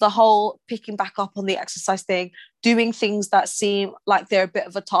 The whole picking back up on the exercise thing, doing things that seem like they're a bit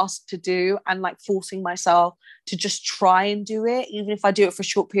of a task to do, and like forcing myself to just try and do it, even if I do it for a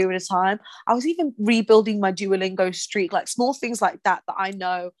short period of time. I was even rebuilding my Duolingo streak, like small things like that I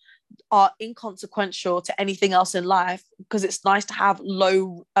know are inconsequential to anything else in life, because it's nice to have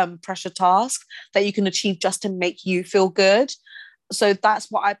low pressure tasks that you can achieve just to make you feel good. So that's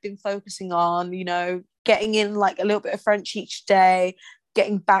what I've been focusing on, getting in like a little bit of French each day,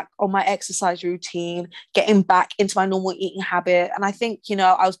 getting back on my exercise routine, getting back into my normal eating habit. And I think,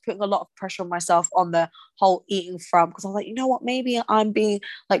 I was putting a lot of pressure on myself on the whole eating front, because I was like, you know what, maybe I'm being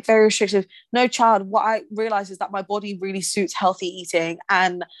like very restrictive. No, child, what I realized is that my body really suits healthy eating,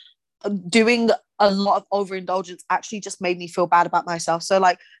 and doing a lot of overindulgence actually just made me feel bad about myself. So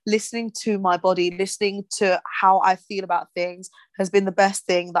like listening to my body, listening to how I feel about things has been the best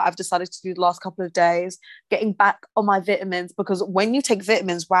thing that I've decided to do the last couple of days. Getting back on my vitamins, because when you take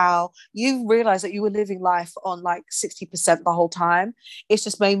vitamins, wow, you realize that you were living life on like 60% the whole time. It's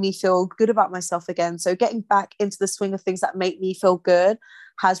just made me feel good about myself again. So getting back into the swing of things that make me feel good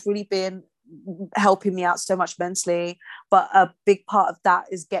has really been helping me out so much mentally. But a big part of that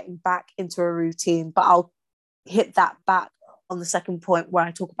is getting back into a routine. But I'll hit that back on the second point where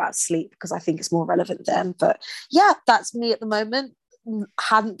I talk about sleep, because I think it's more relevant then. But yeah, that's me at the moment.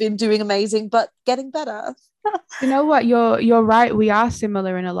 Hadn't been doing amazing, but getting better. You know what? You're right. We are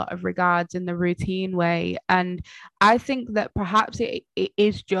similar in a lot of regards in the routine way. And I think that perhaps it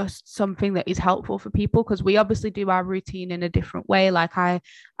is just something that is helpful for people, because we obviously do our routine in a different way. Like I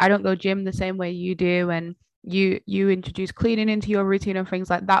don't go gym the same way you do, and you introduce cleaning into your routine and things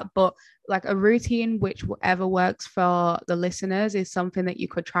like that. But like a routine which whatever works for the listeners is something that you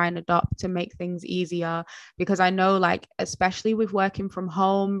could try and adopt to make things easier. Because I know, like, especially with working from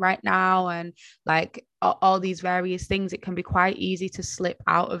home right now and like all these various things, it can be quite easy to slip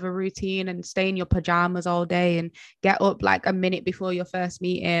out of a routine and stay in your pajamas all day and get up like a minute before your first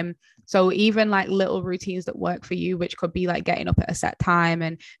meeting. So even like little routines that work for you, which could be like getting up at a set time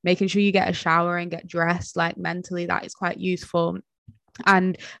and making sure you get a shower and get dressed, like mentally, that is quite useful.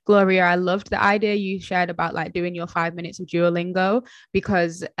 And Gloria, I loved the idea you shared about like doing your 5 minutes of Duolingo,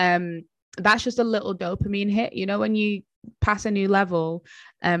 because that's just a little dopamine hit, when you pass a new level,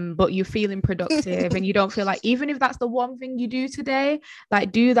 but you're feeling productive and you don't feel like, even if that's the one thing you do today,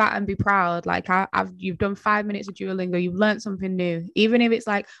 like do that and be proud. Like you've done 5 minutes of Duolingo, you've learned something new, even if it's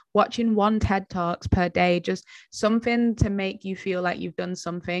like watching one TED Talks per day, just something to make you feel like you've done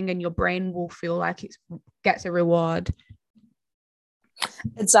something, and your brain will feel like it gets a reward.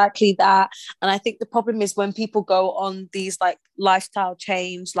 Exactly that. And I think the problem is when people go on these like lifestyle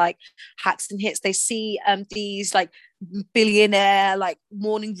change, like hacks and hits, they see these like billionaire like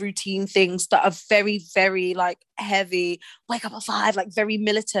morning routine things that are very, very like heavy, wake up at 5, like very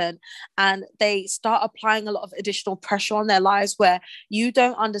militant, and they start applying a lot of additional pressure on their lives, where you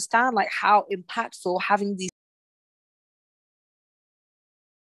don't understand like how impactful having these.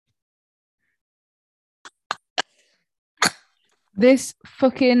 This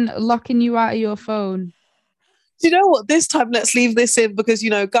fucking locking you out of your phone. Do you know what? This time, let's leave this in, because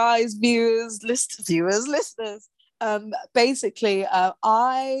guys, listeners. Basically,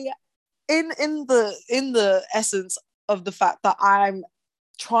 I, in the essence of the fact that I'm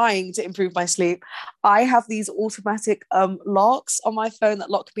trying to improve my sleep, I have these automatic locks on my phone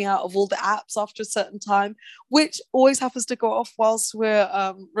that lock me out of all the apps after a certain time, which always happens to go off whilst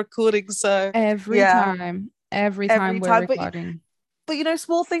we're recording. So Every yeah, time, every time every we're time. recording. But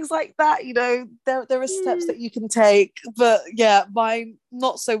small things like that, there are steps that you can take. But yeah, mine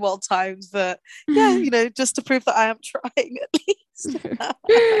not so well timed, but yeah, just to prove that I am trying at least.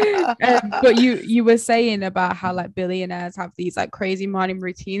 But you were saying about how like billionaires have these like crazy morning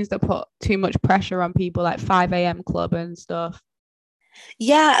routines that put too much pressure on people, like 5 a.m. club and stuff.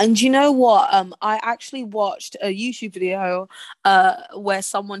 Yeah, and you know what? I actually watched a YouTube video where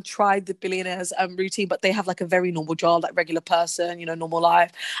someone tried the billionaires routine, but they have like a very normal job, like regular person, normal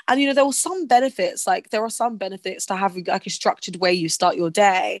life. And there were some benefits, like there are some benefits to having like a structured way you start your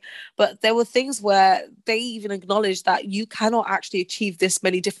day, but there were things where they even acknowledged that you cannot actually achieve this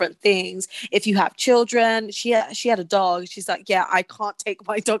many different things if you have children. She had a dog. She's like, yeah, I can't take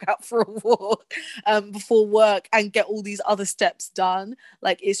my dog out for a walk before work and get all these other steps done.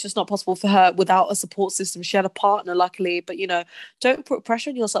 Like it's just not possible for her without a support system. She had a partner, luckily, but don't put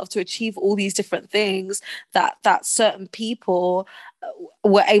pressure on yourself to achieve all these different things that certain people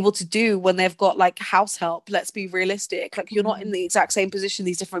were able to do when they've got like house help. Let's be realistic. Like you're not in the exact same position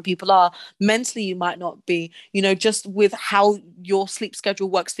these different people are. Mentally, you might not be. Just with how your sleep schedule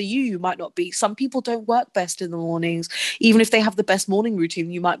works for you, you might not be. Some people don't work best in the mornings. Even if they have the best morning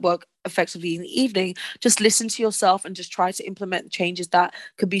routine, you might work effectively in the evening. Just listen to yourself and just try to implement changes that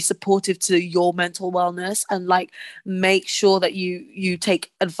could be supportive to your mental wellness, and like make sure that you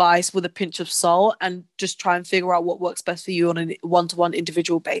take advice with a pinch of salt and just try and figure out what works best for you on a one-to-one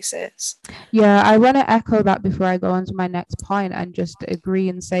individual basis. Yeah, I want to echo that before I go on to my next point, and just agree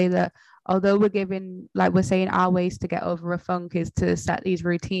and say that although we're saying our ways to get over a funk is to set these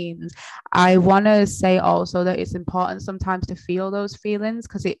routines, I want to say also that it's important sometimes to feel those feelings,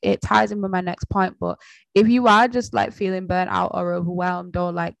 because it ties in with my next point. But if you are just like feeling burnt out or overwhelmed,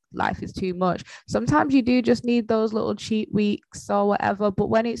 or like life is too much, sometimes you do just need those little cheat weeks or whatever. But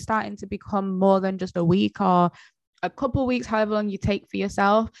when it's starting to become more than just a week or a couple of weeks, however long you take for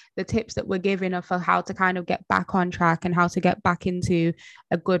yourself, the tips that we're giving are for how to kind of get back on track and how to get back into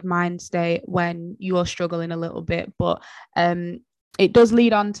a good mind state when you're struggling a little bit. But it does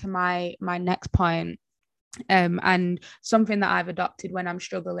lead on to my next point, and something that I've adopted when I'm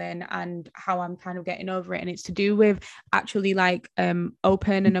struggling and how I'm kind of getting over it. And it's to do with actually like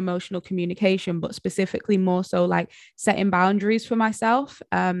open and emotional communication, but specifically more so like setting boundaries for myself.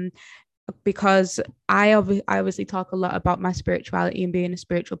 Because I obviously talk a lot about my spirituality and being a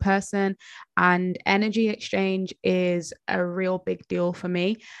spiritual person, and energy exchange is a real big deal for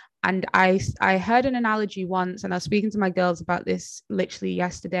me. And I heard an analogy once, and I was speaking to my girls about this literally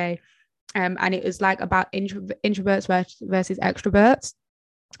yesterday, and it was like about introverts versus extroverts.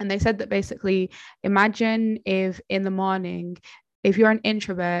 And they said that basically, imagine if in the morning, if you're an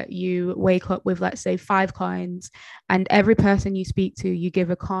introvert, you wake up with, let's say, 5 coins, and every person you speak to, you give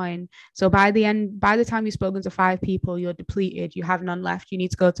a coin. So by the time you've spoken to 5 people, you're depleted, you have none left, you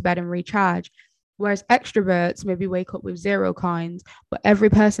need to go to bed and recharge. Whereas extroverts maybe wake up with 0 coins, but every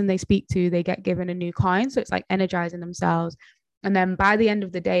person they speak to, they get given a new coin. So it's like energizing themselves. And then by the end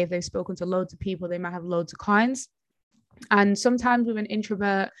of the day, if they've spoken to loads of people, they might have loads of coins. And sometimes with an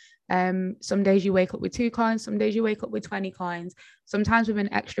introvert, some days you wake up with 2 coins, some days you wake up with 20 coins. Sometimes with an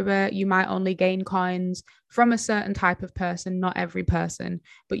extrovert, you might only gain coins from a certain type of person, not every person.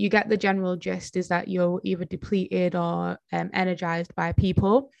 But you get the general gist, is that you're either depleted or energized by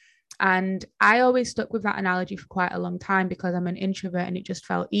people. And I always stuck with that analogy for quite a long time because I'm an introvert, and it just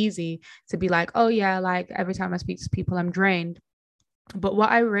felt easy to be like, oh yeah, like every time I speak to people, I'm drained. But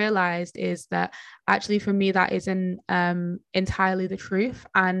what I realized is that actually for me that isn't entirely the truth.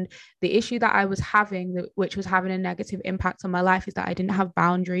 And the issue that I was having, which was having a negative impact on my life, is that I didn't have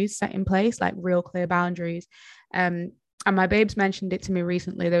boundaries set in place, like real clear boundaries. And my babes mentioned it to me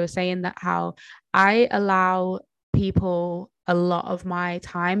recently. They were saying that how I allow people a lot of my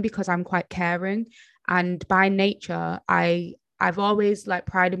time because I'm quite caring, and by nature I've always like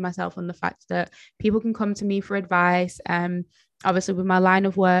prided myself on the fact that people can come to me for advice. Obviously with my line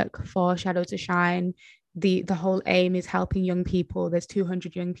of work for Shadow to Shine, the whole aim is helping young people. There's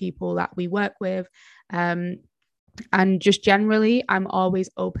 200 young people that we work with. And just generally, I'm always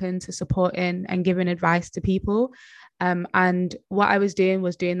open to supporting and giving advice to people. And what I was doing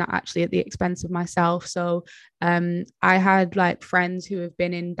that actually at the expense of myself. So I had like friends who have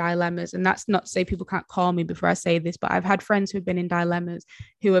been in dilemmas, and that's not to say people can't call me before I say this, but I've had friends who have been in dilemmas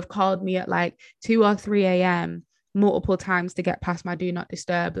who have called me at like 2 or 3 a.m. multiple times to get past my do not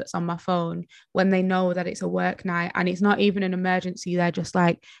disturb that's on my phone when they know that it's a work night and it's not even an emergency. They're just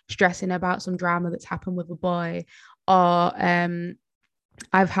like stressing about some drama that's happened with a boy. Or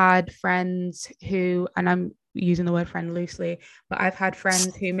I've had friends who, and I'm using the word friend loosely, but I've had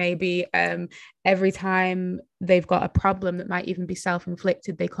friends who maybe every time they've got a problem that might even be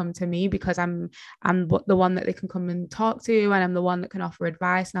self-inflicted, they come to me because I'm the one that they can come and talk to, and I'm the one that can offer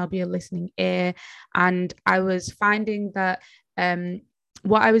advice, and I'll be a listening ear. And I was finding that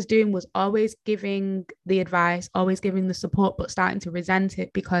what I was doing was always giving the advice, always giving the support, but starting to resent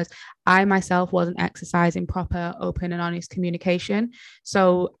it because I myself wasn't exercising proper, open, and honest communication.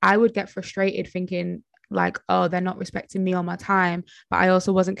 So I would get frustrated thinking, like, oh, they're not respecting me or my time, but I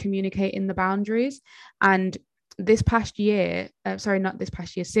also wasn't communicating the boundaries. And this past year, not this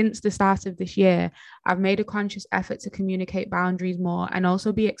past year, since the start of this year, I've made a conscious effort to communicate boundaries more and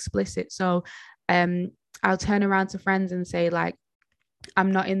also be explicit. So I'll turn around to friends and say, like,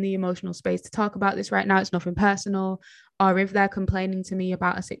 I'm not in the emotional space to talk about this right now. It's nothing personal. Or if they're complaining to me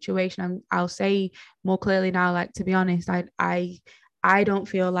about a situation, I'll say more clearly now, like, to be honest, I don't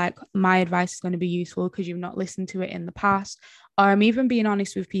feel like my advice is going to be useful because you've not listened to it in the past. Or I'm even being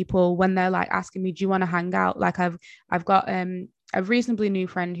honest with people when they're like asking me, do you want to hang out? Like I've got a reasonably new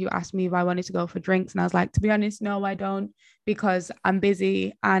friend who asked me if I wanted to go for drinks. And I was like, to be honest, no, I don't, because I'm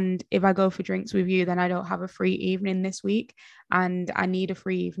busy. And if I go for drinks with you, then I don't have a free evening this week. And I need a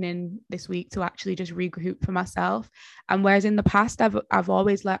free evening this week to actually just regroup for myself. And whereas in the past, I've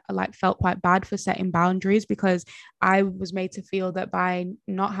always like felt quite bad for setting boundaries because I was made to feel that by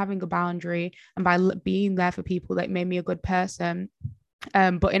not having a boundary and by being there for people, that made me a good person.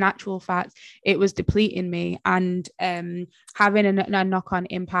 But in actual fact, it was depleting me and having a knock-on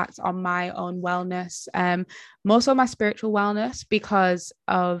impact on my own wellness, more so my spiritual wellness, because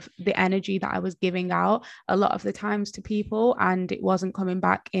of the energy that I was giving out a lot of the times to people, and it wasn't coming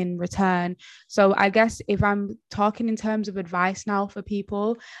back in return. So I guess if I'm talking in terms of advice now for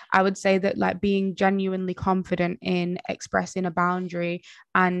people, I would say that like being genuinely confident in expressing a boundary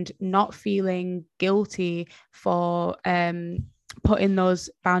and not feeling guilty for putting those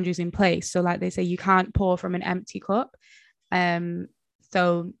boundaries in place. So like they say, you can't pour from an empty cup.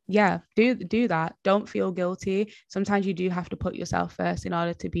 So yeah, do that. Don't feel guilty. Sometimes you do have to put yourself first in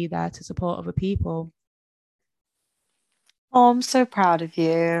order to be there to support other people. Oh, I'm so proud of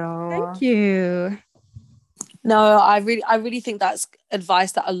you. Thank you. No, I really think that's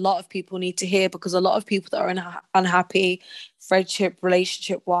advice that a lot of people need to hear, because a lot of people that are unhappy, friendship,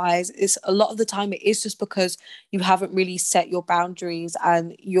 relationship wise, is a lot of the time it is just because you haven't really set your boundaries,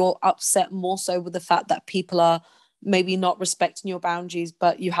 and you're upset more so with the fact that people are maybe not respecting your boundaries,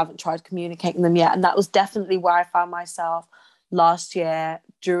 but you haven't tried communicating them yet. And that was definitely where I found myself last year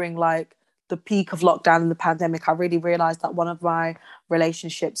during like the peak of lockdown and the pandemic. I really realized that one of my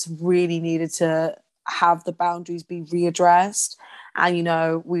relationships really needed to have the boundaries be readdressed.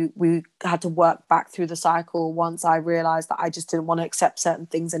 And we had to work back through the cycle once I realized that I just didn't want to accept certain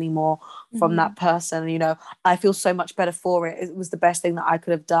things anymore from that person. I feel so much better for it. It was the best thing that I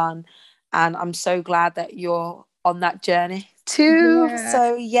could have done, and I'm so glad that you're on that journey too. Yeah.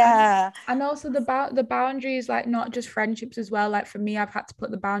 So yeah. And also the boundaries, like not just friendships as well. Like for me, I've had to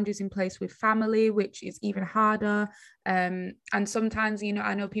put the boundaries in place with family, which is even harder. And sometimes,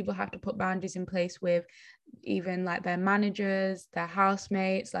 I know people have to put boundaries in place with even like their managers, their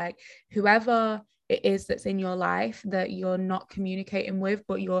housemates, like whoever it is that's in your life that you're not communicating with,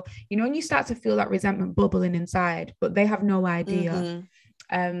 but when you start to feel that resentment bubbling inside, but they have no idea.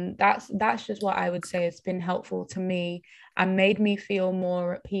 That's just what I would say has been helpful to me and made me feel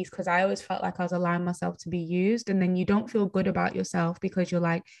more at peace, because I always felt like I was allowing myself to be used, and then you don't feel good about yourself because you're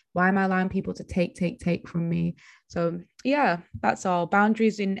like, why am I allowing people to take from me? So yeah, that's all.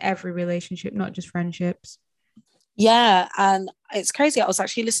 Boundaries in every relationship, not just friendships. Yeah, and it's crazy. I was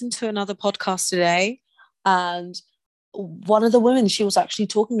actually listening to another podcast today, and one of the women, she was actually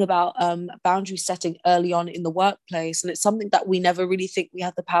talking about boundary setting early on in the workplace, and it's something that we never really think we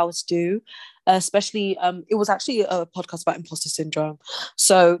have the power to do. Especially, it was actually a podcast about imposter syndrome,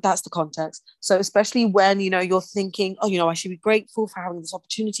 so that's the context. So especially when you're thinking, oh, I should be grateful for having this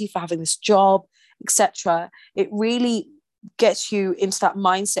opportunity, for having this job, etc. It really gets you into that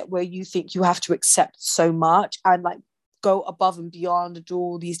mindset where you think you have to accept so much and like go above and beyond and do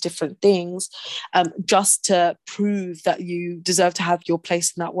all these different things, just to prove that you deserve to have your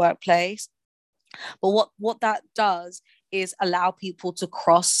place in that workplace. But what that does is allow people to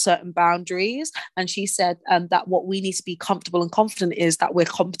cross certain boundaries. And she said that what we need to be comfortable and confident is that we're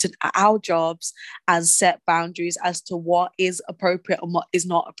competent at our jobs and set boundaries as to what is appropriate and what is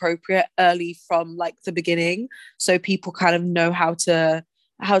not appropriate early from like the beginning, so people kind of know how to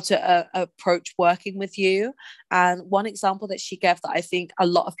approach working with you. And one example that she gave that I think a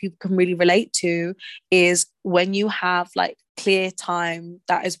lot of people can really relate to is when you have like clear time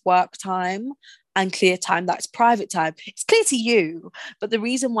that is work time and clear time that's private time. It's clear to you, but the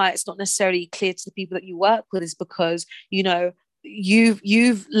reason why it's not necessarily clear to the people that you work with is because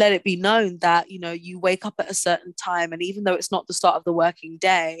you've let it be known that you wake up at a certain time, and even though it's not the start of the working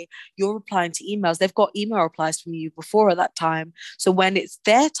day, you're replying to emails. They've got email replies from you before at that time, so when it's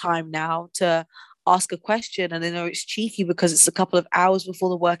their time now to ask a question, and they know it's cheeky because it's a couple of hours before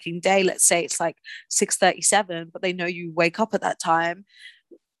the working day, let's say it's like 6:37, but they know you wake up at that time,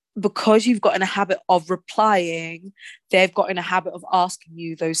 because you've got in a habit of replying, they've got in a habit of asking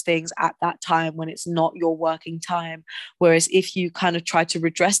you those things at that time when it's not your working time. Whereas if you kind of try to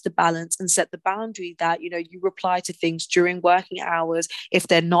redress the balance and set the boundary that, you reply to things during working hours, if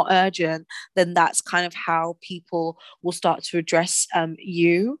they're not urgent, then that's kind of how people will start to address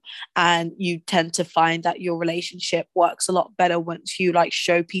you. And you tend to find that your relationship works a lot better once you like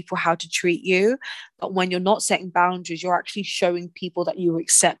show people how to treat you. But when you're not setting boundaries, you're actually showing people that you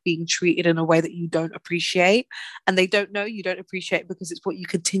accept being treated in a way that you don't appreciate. And they don't know you don't appreciate because it's what you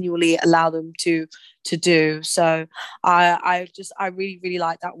continually allow them to do. So I really, really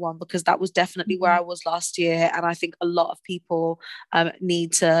like that one, because that was definitely where I was last year. And I think a lot of people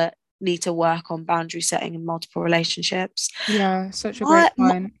need to work on boundary setting in multiple relationships. Yeah, such a great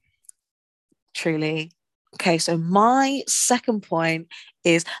point. Truly. Okay, so my second point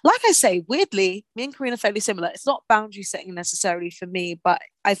is, like I say, weirdly, me and Karina are fairly similar. It's not boundary setting necessarily for me, but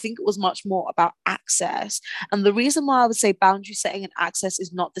I think it was much more about access. And the reason why I would say boundary setting and access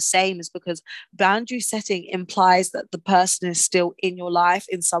is not the same is because boundary setting implies that the person is still in your life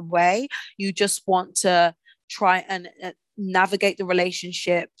in some way. You just want to try and navigate the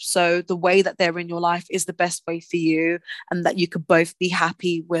relationship so the way that they're in your life is the best way for you, and that you could both be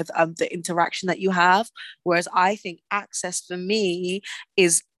happy with the interaction that you have. Whereas I think access for me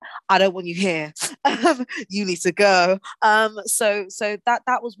is, I don't want you here. You need to go. So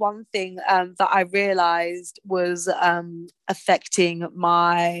that was one thing that I realized was affecting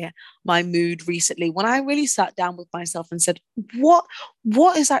my mood recently, when I really sat down with myself and said, what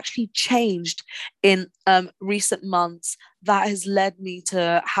has actually changed in recent months that has led me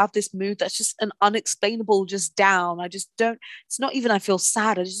to have this mood that's just an unexplainable, just down. I just don't, it's not even I feel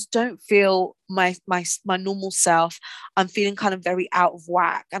sad, I just don't feel my normal self. I'm feeling kind of very out of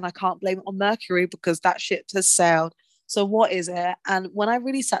whack, and I can't blame it on Mercury because that ship has sailed. So what is it? And when I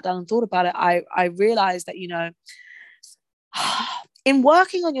really sat down and thought about it, I realized that, in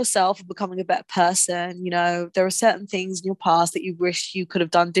working on yourself and becoming a better person, there are certain things in your past that you wish you could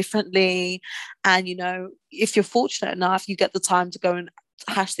have done differently. And, if you're fortunate enough, you get the time to go and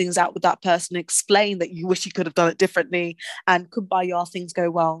hash things out with that person, explain that you wish you could have done it differently, and kumbaya, things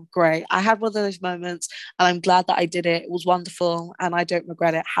go well, great. I had one of those moments and I'm glad that I did it. It was wonderful and I don't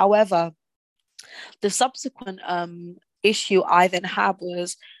regret it. However, the subsequent issue I then had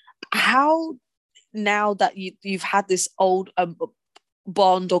was, how, now that you've had this old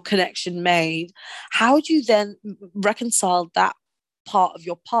bond or connection made, how do you then reconcile that part of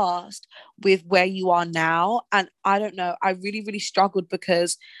your past with where you are now? And I don't know, I really, really struggled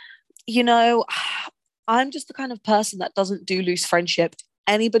because, I'm just the kind of person that doesn't do loose friendship.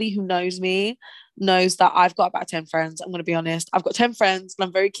 Anybody who knows me knows that I've got about 10 friends. I'm going to be honest. I've got 10 friends and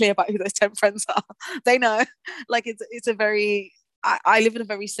I'm very clear about who those 10 friends are. They know. Like it's a very I live in a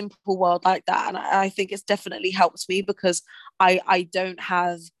very simple world like that, and I think it's definitely helped me because I don't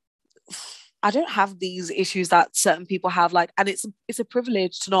have these issues that certain people have, like, and it's a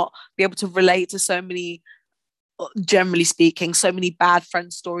privilege to not be able to relate to so many, generally speaking, so many bad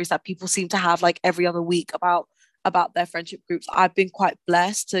friend stories that people seem to have like every other week about their friendship groups. I've been quite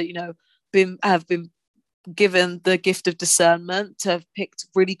blessed to, have been given the gift of discernment to have picked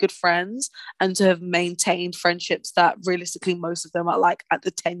really good friends and to have maintained friendships that realistically most of them are like at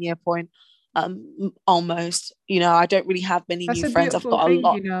the 10-year point, almost. I don't really have many That's new a friends. I've beautiful got a thing,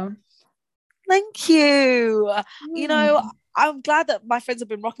 lot. you know. Thank you. You know, Mm. I'm glad that my friends have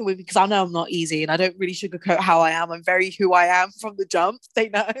been rocking with me because I know I'm not easy and I don't really sugarcoat how I am. I'm very who I am from the jump. They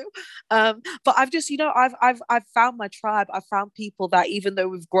know. But I've just, I've found my tribe. I've found people that even though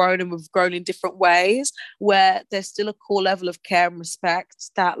we've grown in different ways, where there's still a core level of care and respect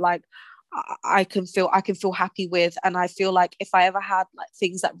that like I can feel happy with. And I feel like if I ever had like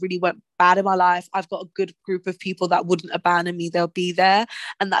things that really went bad in my life, I've got a good group of people that wouldn't abandon me. They'll be there.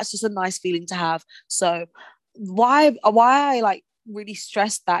 And that's just a nice feeling to have. So why I like really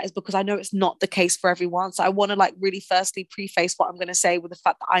stress that is because I know it's not the case for everyone. So I want to like really firstly preface what I'm going to say with the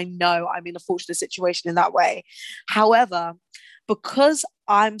fact that I know I'm in a fortunate situation in that way. However, because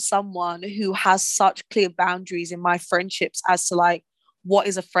I'm someone who has such clear boundaries in my friendships as to like what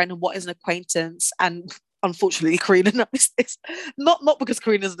is a friend and what is an acquaintance, and unfortunately Karina knows this, not because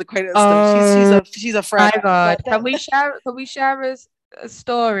Karina's an acquaintance though, Oh she's a my friend, God. but Can we share a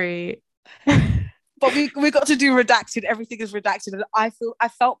story? we got to do redacted. Everything is redacted, and I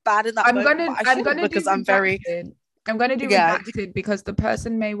felt bad in that I'm moment, gonna but I I'm shouldn't gonna do because I'm very, redacted. I'm gonna do yeah. redacted because the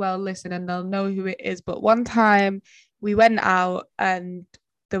person may well listen and they'll know who it is. But one time we went out and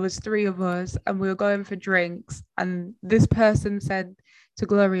there was three of us and we were going for drinks and this person said to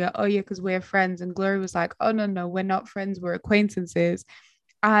Gloria, "Oh yeah, because we're friends." And Gloria was like, "Oh no, we're not friends, we're acquaintances."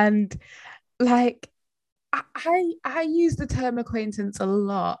 And like I use the term acquaintance a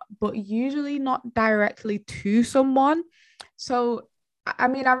lot, but usually not directly to someone. So, I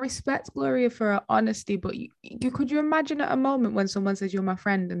mean, I respect Gloria for her honesty, but could you imagine at a moment when someone says you're my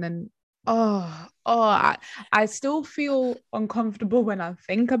friend and then, I still feel uncomfortable when I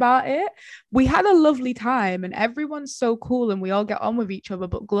think about it. We had a lovely time and everyone's so cool and we all get on with each other,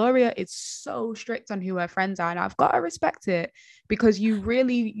 but Gloria is so strict on who her friends are, and I've got to respect it because you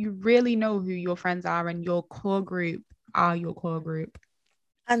really know who your friends are and your core group are your core group.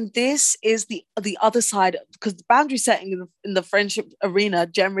 And this is the other side, because the boundary setting in the friendship arena,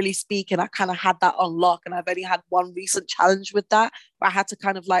 generally speaking, I kind of had that on lock, and I've only had one recent challenge with that, where I had to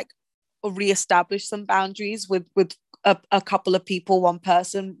kind of like reestablish some boundaries with a couple of people, one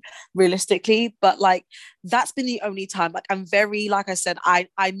person, realistically. But like that's been the only time. Like I'm very, like I said, I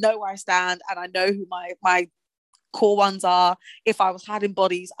know where I stand, and I know who my core ones are. If I was hiding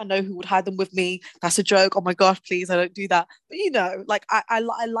bodies, I know who would hide them with me. That's a joke. Oh my gosh, please, I don't do that. But like I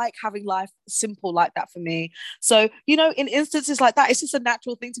like having life simple like that for me. So in instances like that, it's just a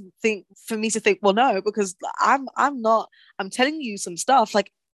natural thing to think for me to think, well, no, because I'm not. I'm telling you some stuff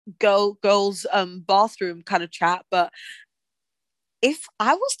like girls bathroom kind of chat, but if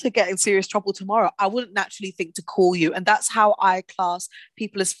I was to get in serious trouble tomorrow, I wouldn't naturally think to call you. And that's how I class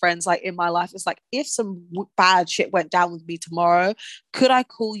people as friends, like in my life. It's like, if some bad shit went down with me tomorrow, could I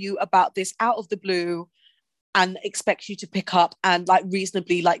call you about this out of the blue and expect you to pick up and like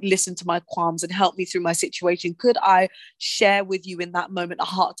reasonably like listen to my qualms and help me through my situation? Could I share with you in that moment a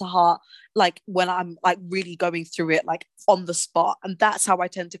heart to heart, like when I'm like really going through it, like on the spot? And that's how I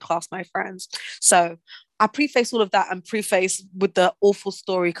tend to class my friends. So I preface all of that and preface with the awful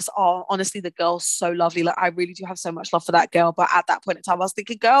story because, honestly, the girl's so lovely. Like I really do have so much love for that girl, but at that point in time I was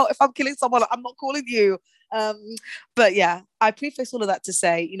thinking, girl, if I'm killing someone, I'm not calling you. um but yeah, I preface all of that to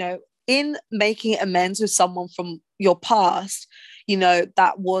say, in making amends with someone from your past,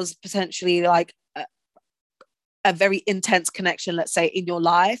 that was potentially like a very intense connection, let's say, in your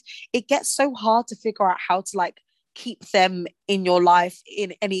life, it gets so hard to figure out how to like keep them in your life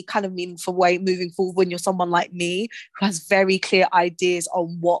in any kind of meaningful way moving forward when you're someone like me who has very clear ideas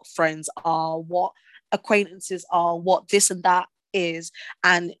on what friends are, what acquaintances are, what this and that is.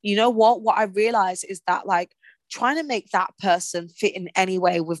 And you know what I realize is that like trying to make that person fit in any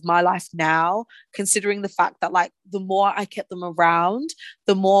way with my life now, considering the fact that like the more I kept them around,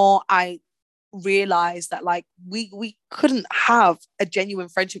 the more I realized that like we couldn't have a genuine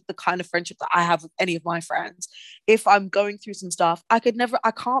friendship, the kind of friendship that I have with any of my friends. If I'm going through some stuff, I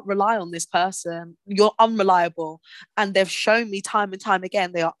can't rely on this person. You're unreliable, and they've shown me time and time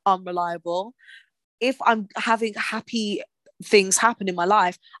again they are unreliable. If I'm having happy things happen in my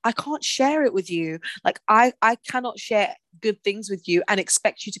life, I can't share it with you. Like I cannot share good things with you and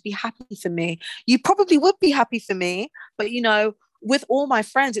expect you to be happy for me. You probably would be happy for me, but with all my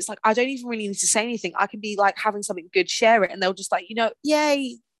friends, it's like I don't even really need to say anything. I can be like having something good, share it, and they'll just like,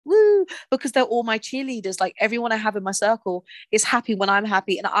 yay, woo, because they're all my cheerleaders. Like everyone I have in my circle is happy when I'm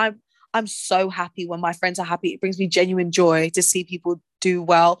happy, and I'm so happy when my friends are happy. It brings me genuine joy to see people do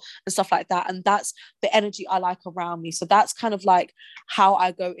well and stuff like that. And that's the energy I like around me. So that's kind of like how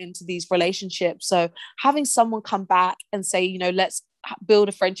I go into these relationships. So having someone come back and say, let's build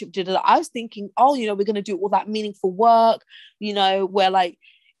a friendship. I was thinking, oh, we're going to do all that meaningful work, where like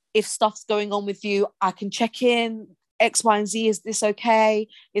if stuff's going on with you, I can check in. X, Y, and Z, is this okay?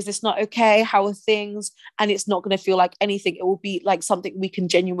 Is this not okay? How are things? And it's not going to feel like anything. It will be like something we can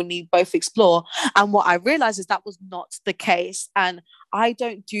genuinely both explore. And what I realized is that was not the case. And I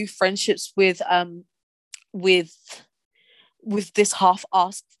don't do friendships with this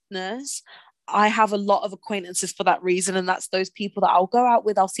half-assedness. I have a lot of acquaintances for that reason, and that's those people that I'll go out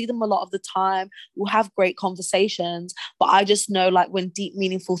with. I'll see them a lot of the time. We'll have great conversations, but I just know like when deep,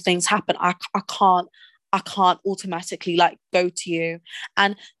 meaningful things happen, I can't automatically like go to you.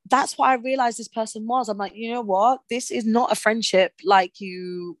 And that's what I realized this person was. I'm like, you know what? This is not a friendship like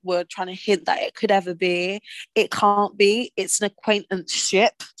you were trying to hint that it could ever be. It can't be. It's an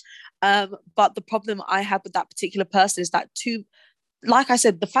acquaintanceship. But the problem I had with that particular person is that like I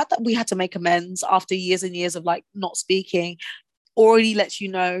said, the fact that we had to make amends after years and years of like not speaking already lets you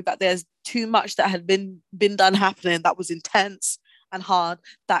know that there's too much that had been done happening that was intense and hard,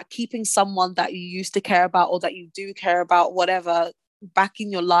 that keeping someone that you used to care about or that you do care about, whatever, back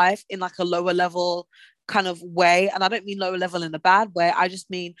in your life in like a lower level kind of way. And I don't mean lower level in a bad way. I just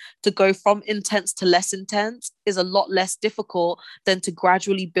mean to go from intense to less intense is a lot less difficult than to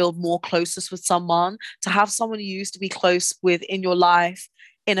gradually build more closeness with someone. To have someone you used to be close with in your life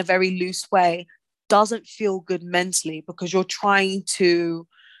in a very loose way doesn't feel good mentally, because you're trying to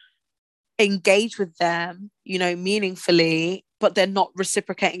engage with them, meaningfully, but they're not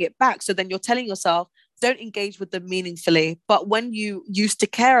reciprocating it back. So then you're telling yourself, don't engage with them meaningfully. But when you used to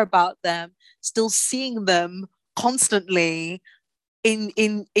care about them, still seeing them constantly in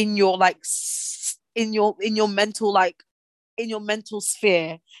your like in your mental like in your mental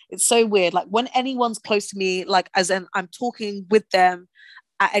sphere, it's so weird. Like when anyone's close to me, like as in I'm talking with them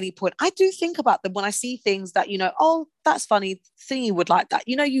at any point, I do think about them when I see things that, oh, that's funny, Thingy would like that.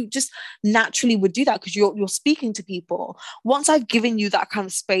 You just naturally would do that because you're speaking to people. Once I've given you that kind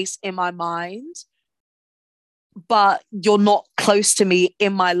of space in my mind, but you're not close to me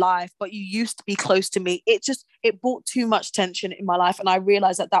in my life, but you used to be close to me, it brought too much tension in my life. And I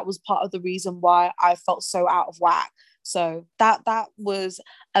realized that was part of the reason why I felt so out of whack. So that was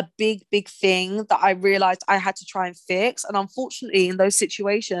a big thing that I realized I had to try and fix. And unfortunately, in those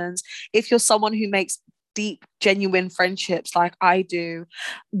situations, if you're someone who makes deep, genuine friendships like I do,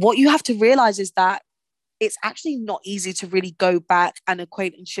 what you have to realize is that it's actually not easy to really go back and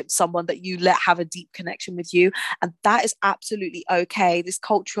acquaintanceship someone that you let have a deep connection with you. And that is absolutely okay. This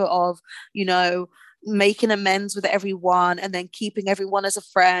culture of, making amends with everyone and then keeping everyone as a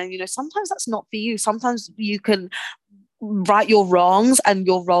friend, sometimes that's not for you. Sometimes you can right your wrongs and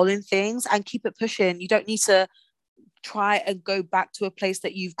your role in things and keep it pushing. You don't need to try and go back to a place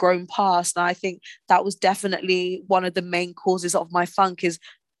that you've grown past. And I think that was definitely one of the main causes of my funk, is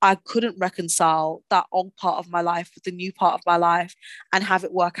I couldn't reconcile that old part of my life with the new part of my life and have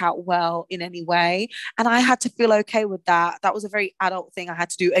it work out well in any way. And I had to feel okay with that. That was a very adult thing I had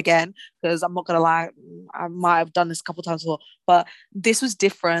to do again, because I'm not gonna lie, I might have done this a couple of times before, but this was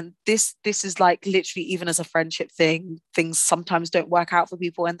different. This is like literally, even as a friendship thing, things sometimes don't work out for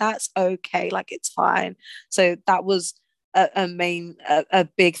people, and that's okay. Like it's fine. So that was a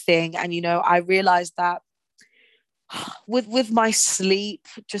big thing. And I realized that with my sleep,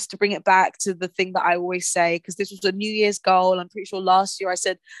 just to bring it back to the thing that I always say, because this was a New Year's goal. I'm pretty sure last year I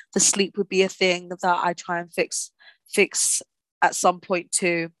said the sleep would be a thing that I try and fix at some point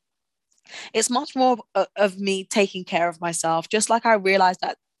too. It's much more of me taking care of myself. Just like I realized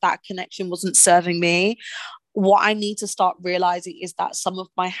that connection wasn't serving me, what I need to start realizing is that some of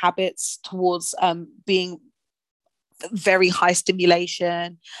my habits towards being very high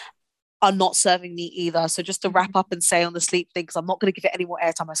stimulation are not serving me either. So just to wrap up and say on the sleep thing, because I'm not going to give it any more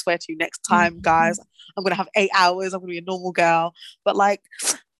airtime, I swear to you, next time, guys, I'm going to have 8 hours, I'm going to be a normal girl. But like,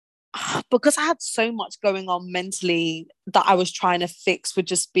 because I had so much going on mentally that I was trying to fix with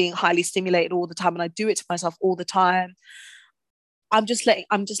just being highly stimulated all the time, and I do it to myself all the time, I'm just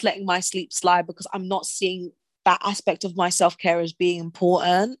letting my sleep slide, because I'm not seeing that aspect of my self-care as being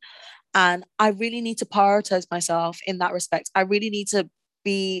important. And I really need to prioritize myself in that respect. I really need to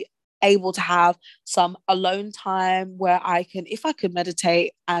be able to have some alone time where I can, if I could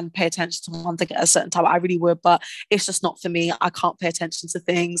meditate and pay attention to one thing at a certain time, I really would, but it's just not for me. I can't pay attention to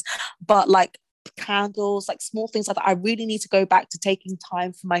things. But like candles, like small things like that, I really need to go back to taking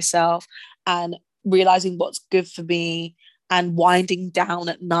time for myself and realizing what's good for me and winding down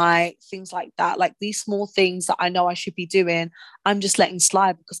at night, things like that. Like these small things that I know I should be doing, I'm just letting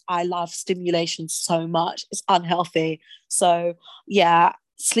slide because I love stimulation so much. It's unhealthy. So, yeah,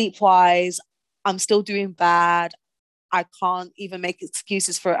 sleep wise, I'm still doing bad. I can't even make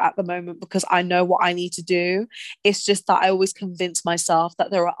excuses for it at the moment because I know what I need to do. It's just that I always convince myself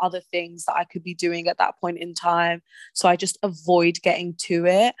that there are other things that I could be doing at that point in time. So I just avoid getting to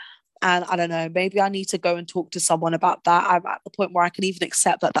it. And I don't know, maybe I need to go and talk to someone about that. I'm at the point where I can even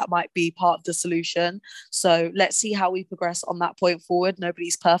accept that that might be part of the solution. So let's see how we progress on that point forward.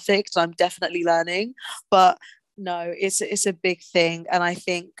 Nobody's perfect. I'm definitely learning. But no, it's a big thing. And I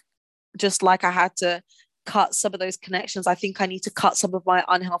think just like I had to cut some of those connections, I think I need to cut some of my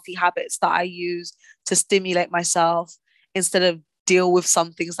unhealthy habits that I use to stimulate myself instead of deal with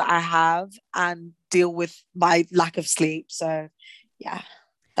some things that I have and deal with my lack of sleep. So yeah,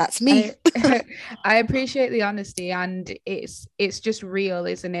 that's me. I appreciate the honesty, and it's just real,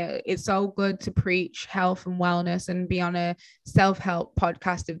 isn't it? It's so good to preach health and wellness and be on a self-help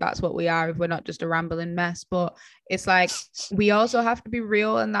podcast if that's what we are, if we're not just a rambling mess. But it's like we also have to be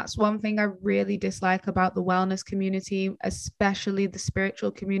real, and that's one thing I really dislike about the wellness community, especially the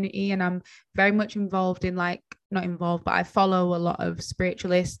spiritual community. And I'm very much involved in, like, not involved, but I follow a lot of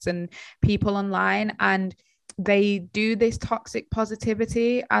spiritualists and people online, and they do this toxic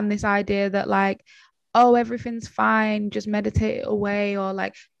positivity and this idea that, like, oh, everything's fine, just meditate it away, or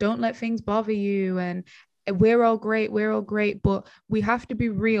like, don't let things bother you, and we're all great. But we have to be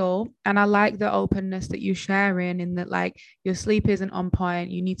real, and I like the openness that you share in that, like, your sleep isn't on point,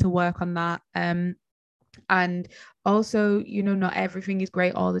 you need to work on that. And also, not everything is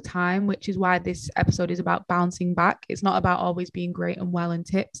great all the time, which is why this episode is about bouncing back. It's not about always being great and well and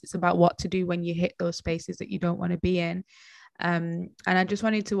tips. It's about what to do when you hit those spaces that you don't want to be in. And I just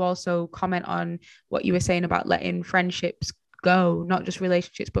wanted to also comment on what you were saying about letting friendships go, not just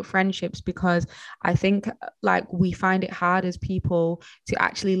relationships but friendships, because I think, like, we find it hard as people to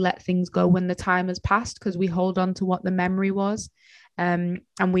actually let things go when the time has passed, because we hold on to what the memory was. And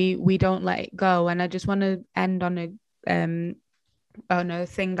we don't let it go. And I just want to end on a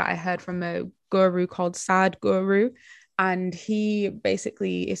thing that I heard from a guru called Sadhguru. And he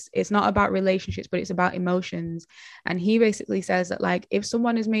basically, it's not about relationships, but it's about emotions. And he basically says that, like, if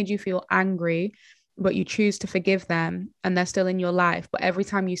someone has made you feel angry, but you choose to forgive them and they're still in your life, but every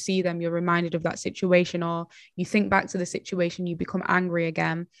time you see them, you're reminded of that situation, or you think back to the situation, you become angry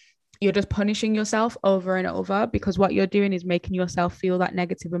again, you're just punishing yourself over and over, because what you're doing is making yourself feel that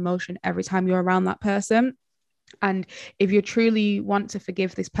negative emotion every time you're around that person. And if you truly want to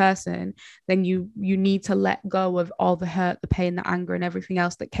forgive this person, then you need to let go of all the hurt, the pain, the anger, and everything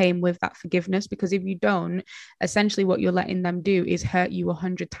else that came with that forgiveness. Because if you don't, essentially what you're letting them do is hurt you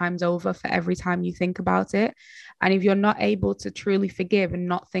 100 times over for every time you think about it. And if you're not able to truly forgive and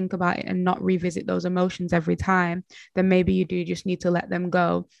not think about it and not revisit those emotions every time, then maybe you do just need to let them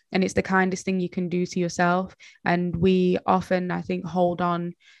go. And it's the kindest thing you can do to yourself. And we often, I think, hold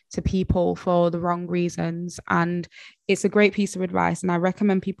on to people for the wrong reasons. And it's a great piece of advice. And I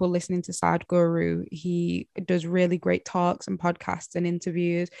recommend people listening to Sadhguru. He does really great talks and podcasts and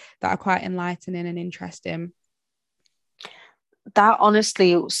interviews that are quite enlightening and interesting. That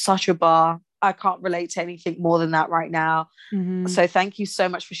honestly was such a bar. I can't relate to anything more than that right now. Mm-hmm. So thank you so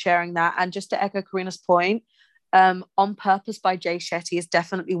much for sharing that. And just to echo Karina's point, On Purpose by Jay Shetty is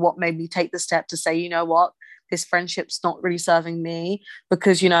definitely what made me take the step to say, you know what, this friendship's not really serving me.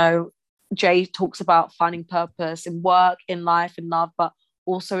 Because, Jay talks about finding purpose in work, in life, in love, but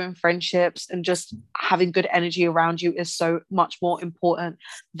also in friendships, and just having good energy around you is so much more important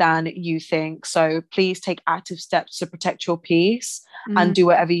than you think. So please take active steps to protect your peace and do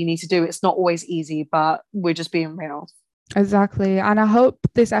whatever you need to do. It's not always easy, but we're just being real. Exactly. And I hope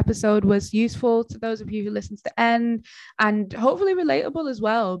this episode was useful to those of you who listened to the end, and hopefully relatable as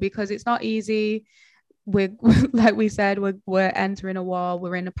well, because it's not easy. We're like we said, we're entering a war,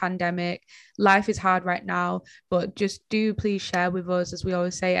 we're in a pandemic, life is hard right now. But just do please share with us, as we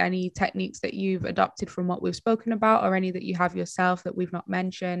always say, any techniques that you've adopted from what we've spoken about, or any that you have yourself that we've not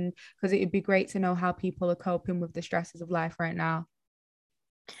mentioned, because it would be great to know how people are coping with the stresses of life right now.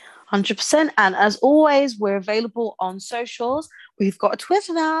 100%. And as always, we're available on socials. We've got a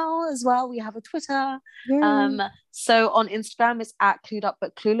Twitter now as well. We have a Twitter. So on Instagram, it's at Clued Up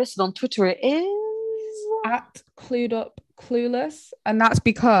But Clueless. And on Twitter, it is at Clued Up Clueless. And that's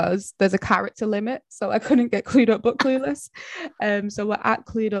because there's a character limit. So I couldn't get Clued Up But Clueless. So we're at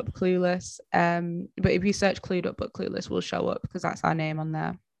Clued Up Clueless. But if you search Clued Up But Clueless, we'll show up because that's our name on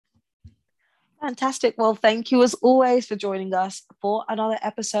there. Fantastic. Well, thank you as always for joining us for another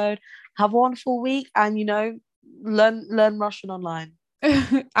episode. Have a wonderful week, and learn Russian online.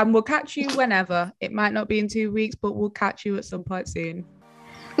 And we'll catch you whenever. It might not be in 2 weeks, but we'll catch you at some point soon.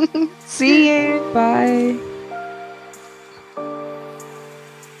 See you. Bye.